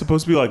this guy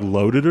supposed to be like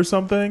loaded or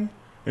something?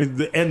 And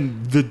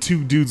the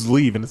two dudes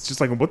leave, and it's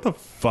just like, what the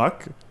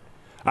fuck?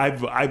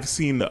 I've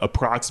seen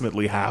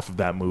approximately half of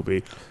that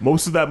movie.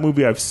 Most of that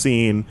movie I've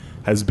seen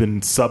has been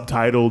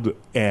subtitled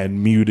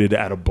and muted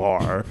at a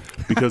bar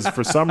because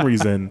for some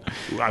reason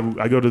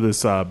I go to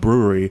this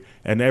brewery,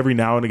 and every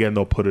now and again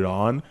they'll put it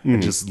on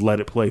and just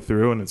let it play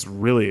through, and it's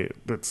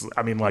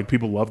I mean, like,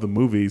 people love the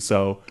movie,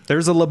 so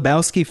There's a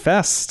Lebowski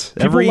Fest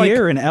People every like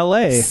year in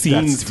LA.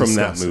 Scenes That's from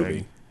that disgusting.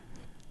 movie.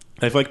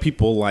 I feel like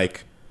people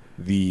like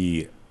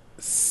the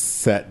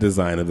set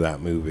design of that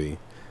movie,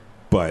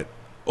 but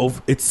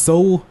it's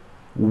so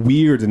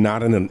weird and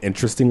not in an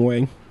interesting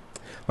way.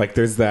 Like,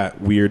 there's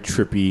that weird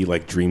trippy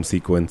like dream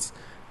sequence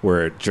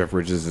where Jeff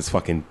Bridges is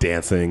fucking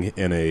dancing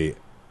in a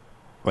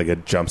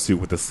jumpsuit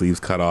with the sleeves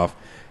cut off,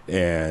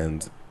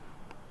 and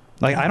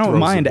Like, I don't Throws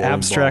mind the bowling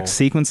abstract ball.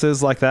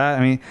 sequences like that.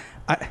 I mean,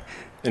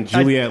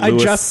 Juliette I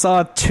Lewis. just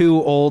saw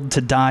Too Old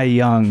to Die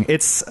Young.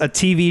 It's a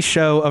TV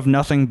show of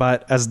nothing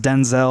but, as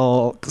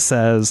Denzel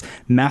says,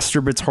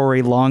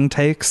 masturbatory long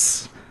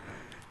takes.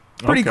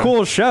 Pretty Okay.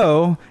 cool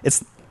show.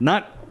 It's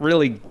not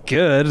really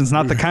good. It's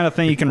not the kind of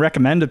thing you can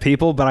recommend to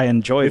people, but I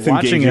enjoy it's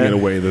watching engaging it. in a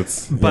way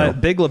that's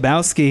But Big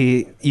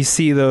Lebowski, you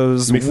see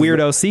those Mixes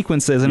weirdo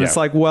sequences, and it's Yeah.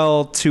 like,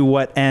 well, to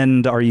what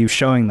end are you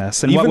showing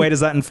this? And what Even- way does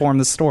that inform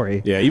the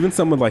story? yeah, even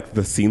some of like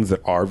the scenes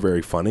that are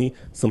very funny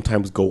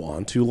sometimes go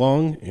on too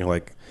long, and you're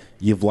like,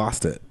 you've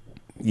lost it.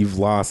 You've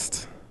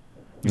lost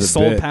You the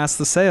sold bit. past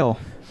the sale.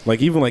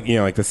 Like, even like, you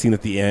know, like the scene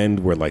at the end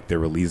where like they're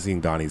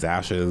releasing Donnie's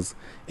ashes,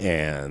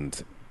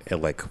 and it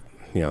like,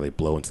 you know, they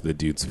blow into the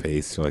dude's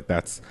face. You're like,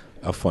 that's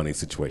a funny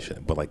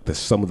situation. But like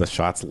some of the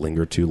shots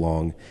linger too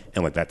long,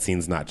 and like that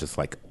scene's not just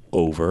like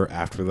over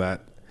after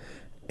that.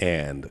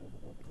 And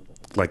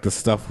like the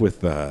stuff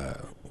with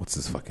what's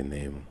his fucking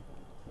name?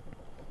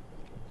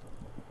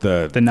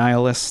 The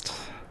nihilist.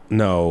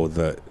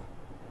 The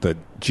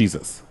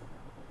Jesus.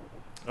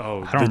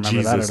 Oh, I don't the remember that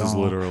Jesus at is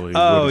all. literally.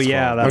 Oh, what it's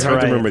yeah, called. that's I'm trying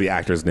right. to remember the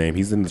actor's name.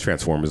 He's in the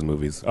Transformers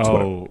movies. It's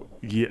what- Oh,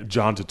 yeah,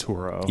 John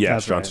Turturro. yeah,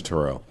 That's John right.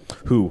 Turturro.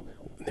 Who,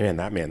 man,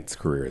 that man's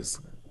career is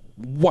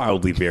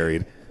wildly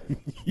varied. You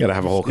gotta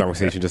have a whole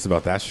conversation just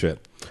about that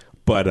shit.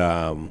 But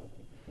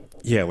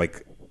yeah,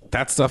 like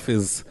that stuff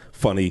is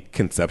funny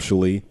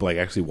conceptually, but like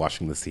actually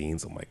watching the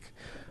scenes, I'm like,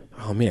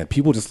 oh man,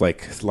 people just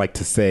like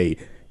to say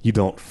you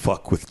don't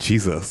fuck with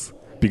Jesus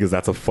because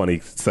that's a funny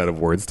set of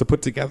words to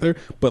put together.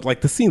 But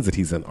like the scenes that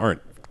he's in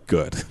aren't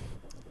good.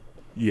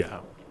 Yeah.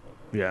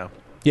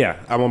 Yeah,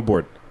 I'm on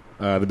board.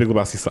 The Big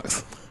Lebowski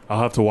sucks. I'll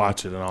have to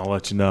watch it and I'll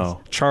let you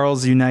know.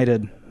 Charles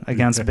United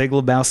against Big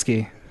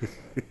Lebowski.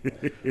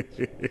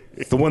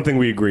 It's the one thing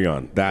we agree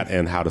on, that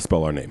and how to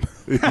spell our name.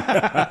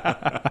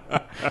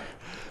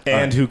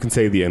 And who can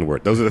say the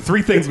N-word. Those are the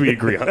three things we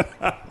agree on.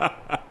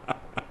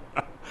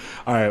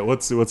 All right,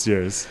 what's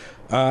yours?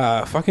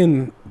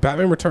 Fucking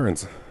Batman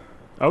Returns.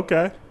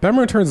 Okay.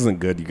 Batman Returns isn't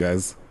good, you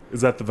guys.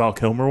 Is that the Val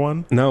Kilmer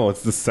one? No,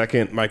 it's the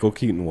second Michael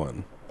Keaton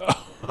one.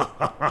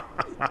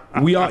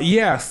 We all,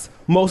 yes,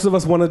 a lot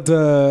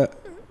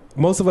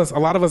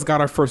of us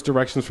got our first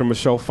directions from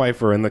Michelle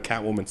Pfeiffer in the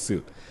Catwoman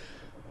suit.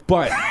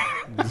 But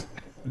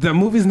the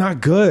movie's not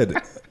good.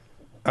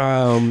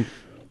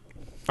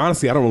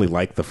 Honestly, I don't really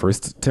like the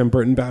first Tim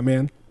Burton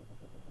Batman.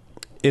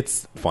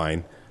 It's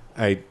fine.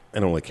 I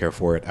don't really care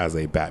for it as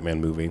a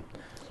Batman movie.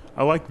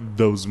 I like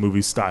those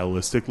movies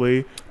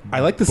stylistically.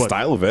 I like the but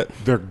style of it.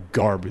 They're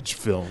garbage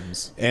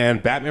films.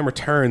 And Batman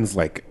Returns,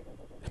 like,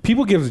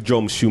 people give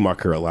Joel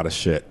Schumacher a lot of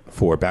shit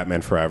for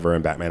Batman Forever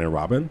and Batman and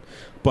Robin,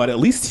 but at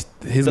least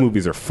his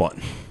movies are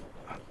fun.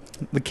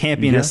 The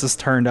campiness is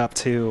turned up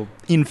to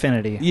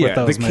infinity. Yeah, with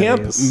those the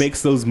camp movies.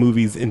 makes those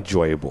movies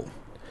enjoyable.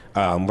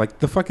 Like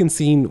the fucking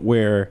scene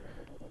where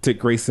Dick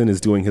Grayson is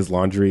doing his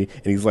laundry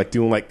and he's like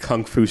doing like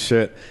kung fu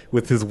shit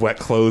with his wet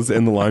clothes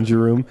in the laundry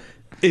room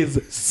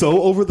is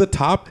so over the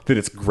top that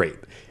it's great.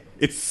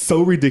 It's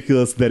so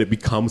ridiculous that it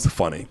becomes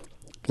funny.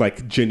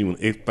 Like,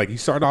 genuinely, like you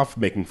start off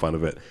making fun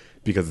of it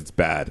because it's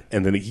bad,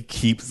 and then he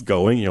keeps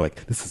going. And you're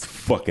like, this is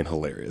fucking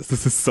hilarious.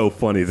 This is so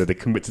funny that they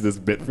commit to this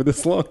bit for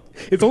this long.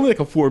 It's only like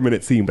a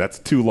 4-minute scene, but that's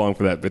too long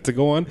for that bit to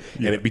go on,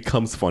 and it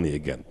becomes funny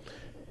again.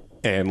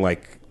 And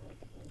like,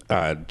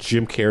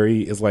 Jim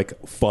Carrey is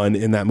like fun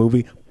in that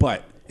movie,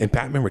 but in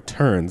Batman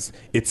Returns,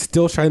 it's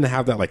still trying to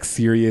have that like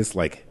serious,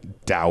 like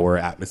dour,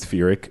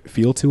 atmospheric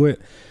feel to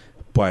it,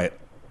 but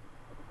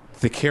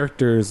the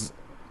characters,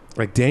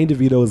 like Danny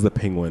DeVito as the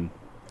Penguin,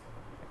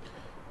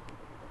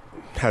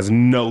 has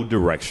no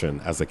direction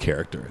as a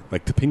character.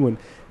 Like the Penguin,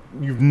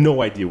 you have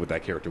no idea what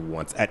that character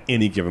wants at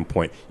any given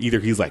point. Either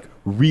he's like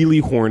really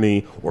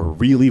horny or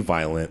really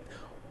violent,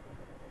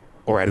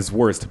 or at his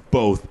worst,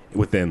 both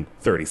within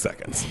 30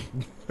 seconds.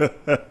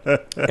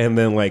 And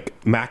then like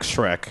Max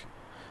Schreck,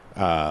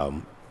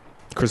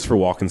 Christopher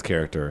Walken's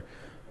character,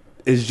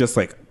 is just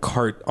like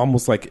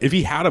almost like if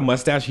he had a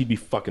mustache, he'd be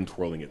fucking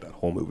twirling it that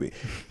whole movie.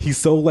 He's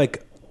so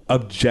like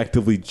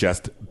objectively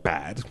just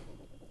bad,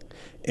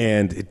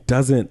 and it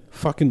doesn't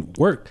fucking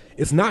work.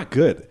 It's not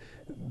good.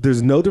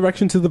 There's no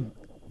direction to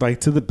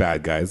the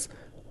bad guys.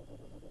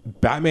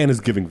 Batman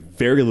is giving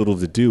very little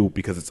to do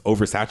because it's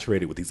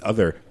oversaturated with these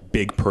other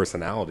big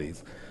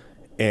personalities,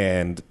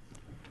 and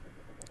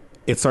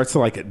it starts to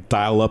like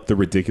dial up the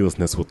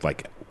ridiculousness with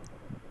like,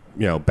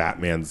 you know,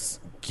 Batman's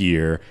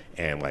gear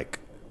and like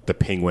the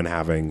Penguin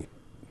having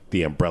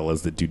the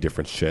umbrellas that do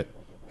different shit,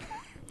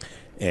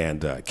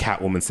 and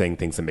Catwoman saying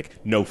things that make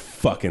no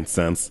fucking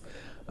sense.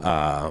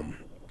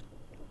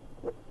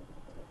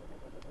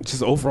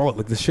 Just overall,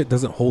 like, the shit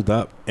doesn't hold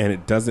up, and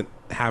it doesn't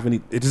have any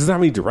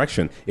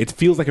direction. It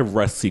feels like a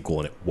Rust sequel,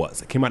 and it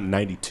was. It came out in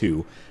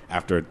 92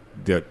 after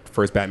the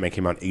first Batman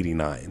came out in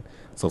 89.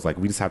 So it's like,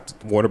 we just have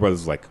to, Warner Brothers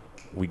was like,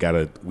 we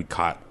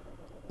caught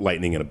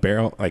lightning in a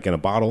barrel, like in a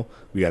bottle.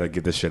 We got to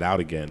get this shit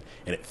out again.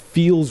 And it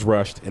feels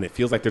rushed, and it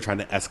feels like they're trying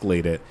to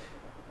escalate it.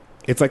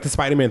 It's like the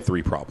Spider-Man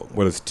 3 problem,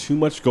 where there's too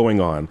much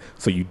going on,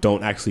 so you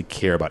don't actually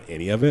care about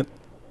any of it,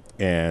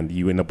 and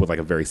you end up with like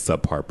a very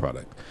subpar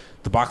product.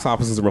 The box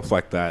office doesn't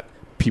reflect that.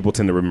 People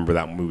tend to remember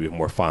that movie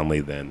more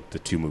fondly than the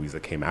two movies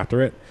that came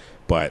after it.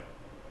 But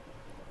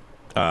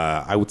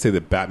I would say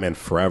that Batman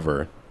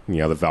Forever, you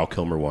know, the Val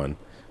Kilmer one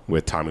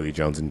with Tommy Lee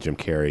Jones and Jim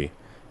Carrey,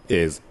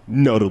 is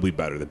notably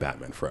better than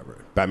Batman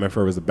Forever. Batman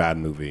Forever is a bad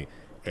movie,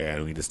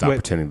 and we need to stop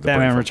pretending.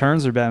 Batman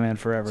Returns or Batman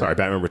Forever? Sorry,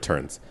 Batman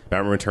Returns.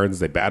 Batman Returns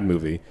is a bad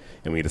movie,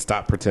 and we need to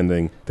stop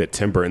pretending that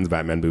Tim Burton's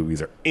Batman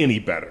movies are any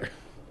better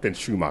than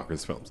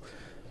Schumacher's films.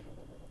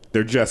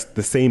 They're just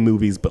the same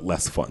movies, but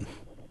less fun.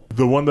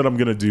 The one that I'm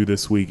going to do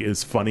this week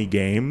is Funny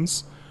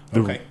Games,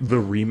 the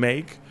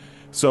remake.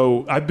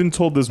 So I've been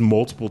told this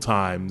multiple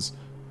times,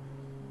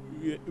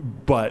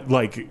 but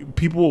like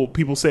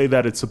people say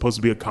that it's supposed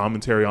to be a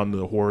commentary on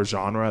the horror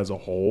genre as a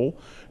whole,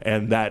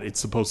 and that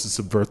it's supposed to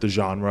subvert the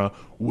genre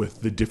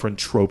with the different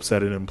tropes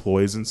that it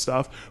employs and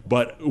stuff.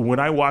 But when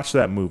I watched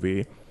that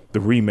movie, the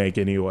remake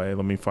anyway,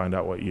 let me find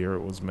out what year it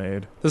was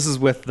made. This is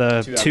with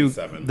the two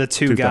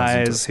 2002.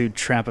 guys who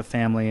trap a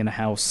family in a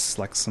house,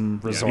 like some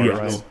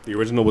resort. The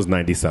original was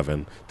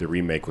 97. The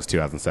remake was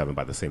 2007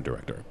 by the same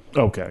director.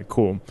 Okay,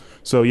 cool.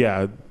 So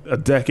yeah, a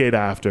decade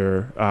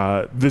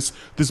after this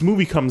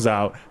movie comes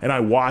out, and I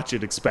watch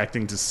it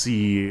expecting to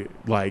see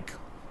like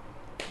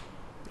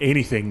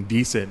anything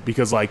decent,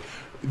 because like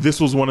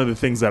this was one of the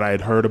things that I had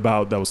heard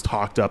about that was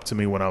talked up to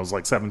me when I was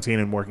like 17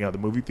 and working at the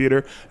movie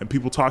theater, and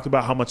people talked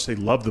about how much they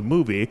loved the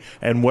movie.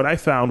 And what I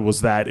found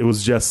was that it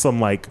was just some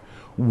like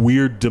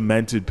weird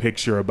demented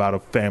picture about a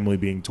family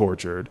being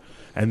tortured.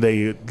 And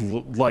they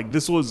like,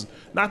 this was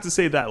not to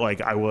say that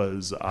like I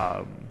was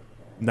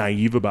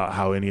naive about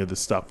how any of this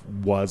stuff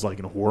was like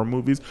in horror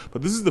movies,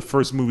 but this is the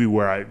first movie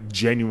where I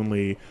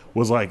genuinely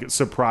was like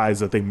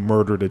surprised that they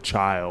murdered a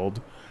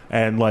child.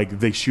 And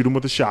like they shoot him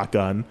with a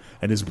shotgun,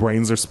 and his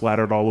brains are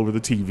splattered all over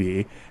the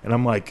TV. And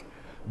I'm like,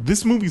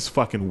 this movie's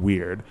fucking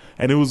weird.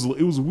 And it was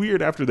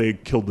weird after they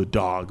killed the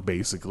dog,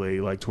 basically,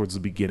 like towards the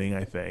beginning,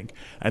 I think.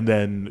 And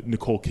then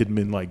Nicole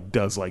Kidman like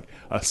does like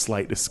a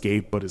slight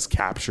escape, but is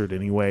captured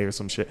anyway or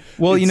some shit.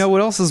 Well, you know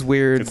what else is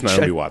weird? It's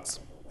Naomi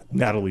Watts.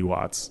 Naomi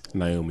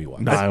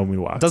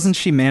Watts. Doesn't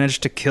she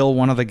manage to kill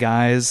one of the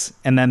guys,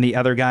 and then the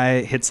other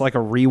guy hits like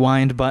a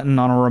rewind button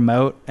on a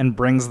remote and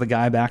brings the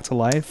guy back to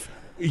life?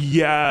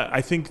 Yeah,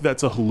 I think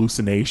that's a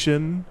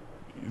hallucination.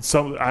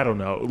 I don't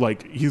know.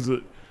 Like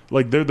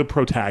they're the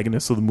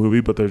protagonists of the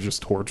movie, but they're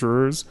just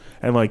torturers,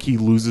 and like he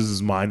loses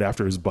his mind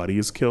after his buddy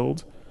is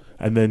killed,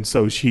 and then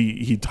so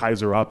he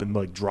ties her up and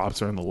like drops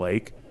her in the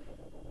lake.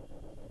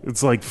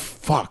 It's like,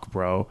 fuck,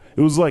 bro.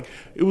 It was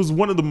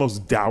one of the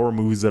most dour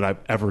movies that I've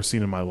ever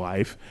seen in my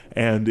life,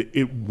 and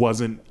it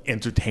wasn't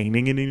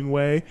entertaining in any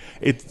way.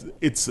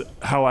 It's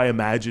how I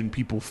imagine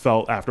people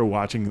felt after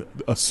watching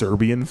a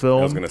Serbian film.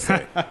 I was gonna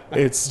say,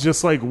 it's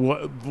just like,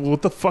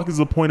 what the fuck is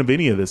the point of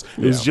any of this?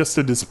 It was just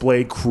to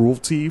display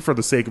cruelty for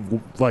the sake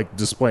of like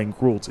displaying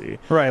cruelty,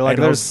 right? Like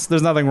there's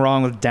nothing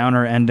wrong with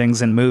downer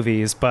endings in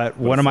movies, but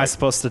what am I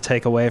supposed to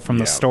take away from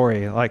the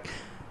story? Like,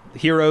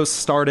 heroes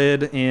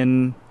started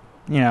in,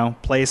 you know,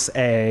 place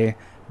A,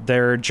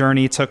 their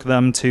journey took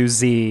them to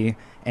Z,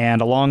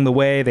 and along the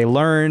way they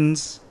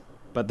learned,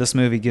 but this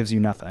movie gives you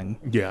nothing.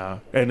 Yeah,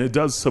 and it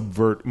does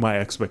subvert my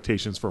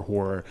expectations for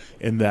horror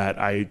in that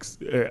I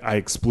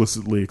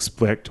explicitly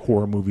expect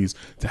horror movies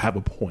to have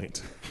a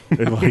point.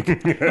 And like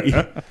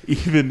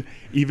even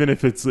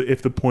if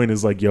the point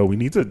is like, yo, we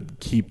need to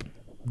keep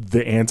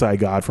the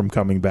anti-god from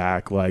coming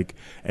back, like,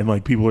 and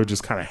like people are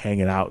just kind of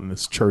hanging out in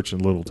this church in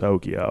Little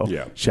Tokyo.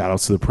 Yeah. Shout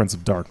outs to the Prince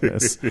of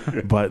Darkness.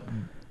 But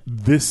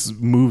this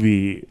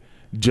movie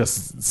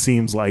just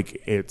seems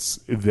like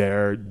it's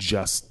there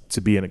just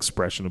to be an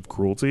expression of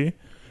cruelty.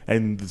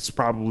 And it's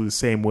probably the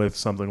same with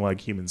something like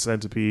Human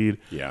Centipede.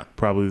 Yeah.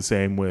 Probably the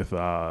same with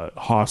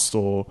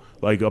Hostel,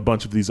 like a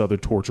bunch of these other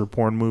torture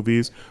porn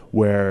movies,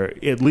 where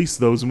at least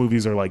those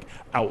movies are like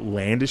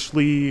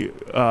outlandishly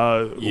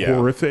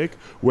horrific,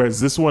 whereas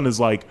this one is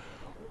like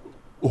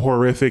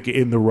horrific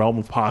in the realm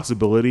of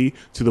possibility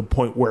to the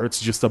point where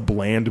it's just a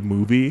bland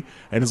movie,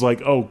 and it's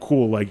like, oh,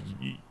 cool, like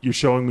you're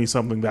showing me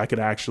something that could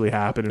actually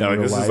happen in Yeah, like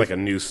real this life. is like a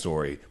news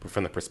story, but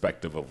from the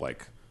perspective of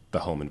like the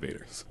home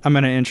invaders. I'm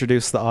going to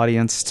introduce the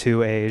audience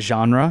to a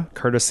genre,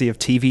 courtesy of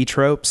TV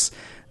tropes.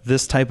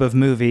 This type of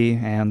movie,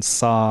 and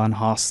Saw and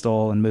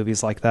Hostel and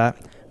movies like that.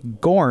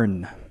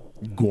 Gorn.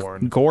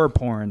 Gore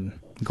porn.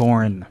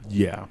 Gorn.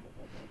 Yeah.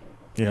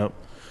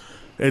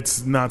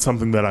 It's not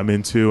something that I'm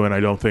into, and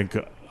I don't think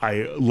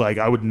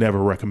I would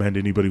never recommend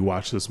anybody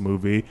watch this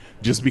movie,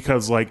 just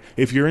because, like,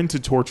 if you're into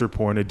torture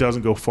porn, it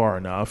doesn't go far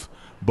enough.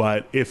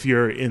 But if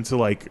you're into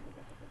like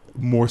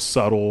more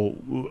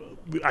subtle,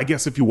 I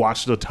guess if you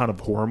watched a ton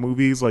of horror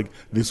movies, like,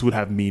 this would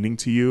have meaning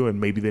to you,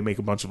 and maybe they make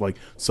a bunch of like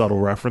subtle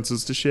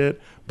references to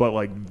shit. But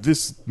like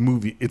this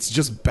movie, it's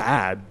just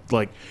bad.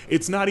 Like,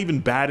 it's not even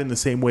bad in the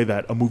same way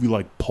that a movie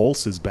like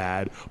Pulse is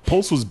bad.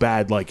 Pulse was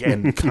bad, like,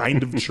 and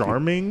kind of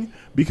charming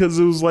because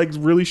it was like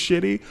really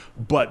shitty.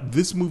 But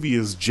this movie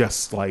is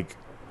just like,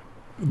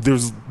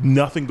 there's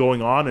nothing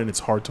going on and it's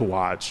hard to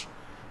watch.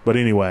 But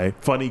anyway,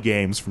 Funny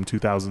Games from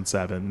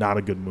 2007, not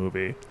a good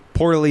movie.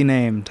 Poorly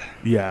named.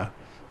 Yeah.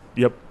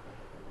 Yep.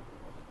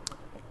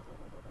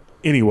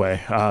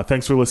 Anyway,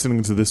 thanks for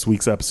listening to this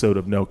week's episode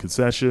of No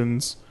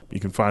Concessions. You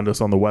can find us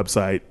on the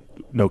website,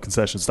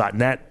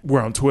 noconcessions.net.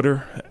 We're on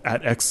Twitter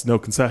at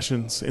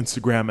xnoconcessions,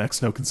 Instagram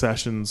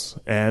xnoconcessions,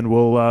 and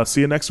we'll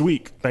see you next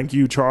week. Thank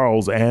you,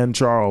 Charles and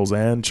Charles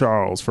and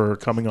Charles, for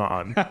coming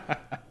on.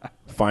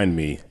 Find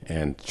me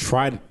and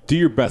try to do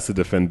your best to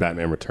defend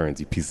Batman Returns,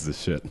 you pieces of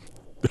shit.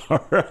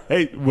 All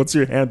right. What's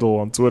your handle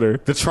on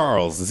Twitter? The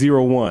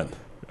Charles01.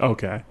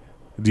 Okay.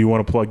 Do you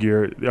want to plug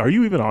your... Are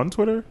you even on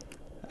Twitter?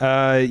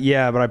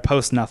 Yeah, but I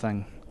post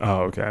nothing.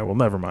 Oh, okay. Well,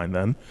 never mind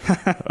then.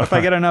 If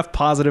I get enough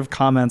positive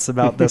comments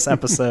about this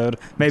episode,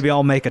 maybe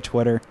I'll make a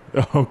Twitter.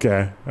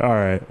 Okay. All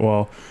right.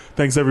 Well,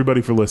 thanks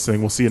everybody for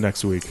listening. We'll see you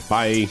next week.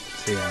 Bye.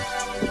 See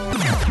ya.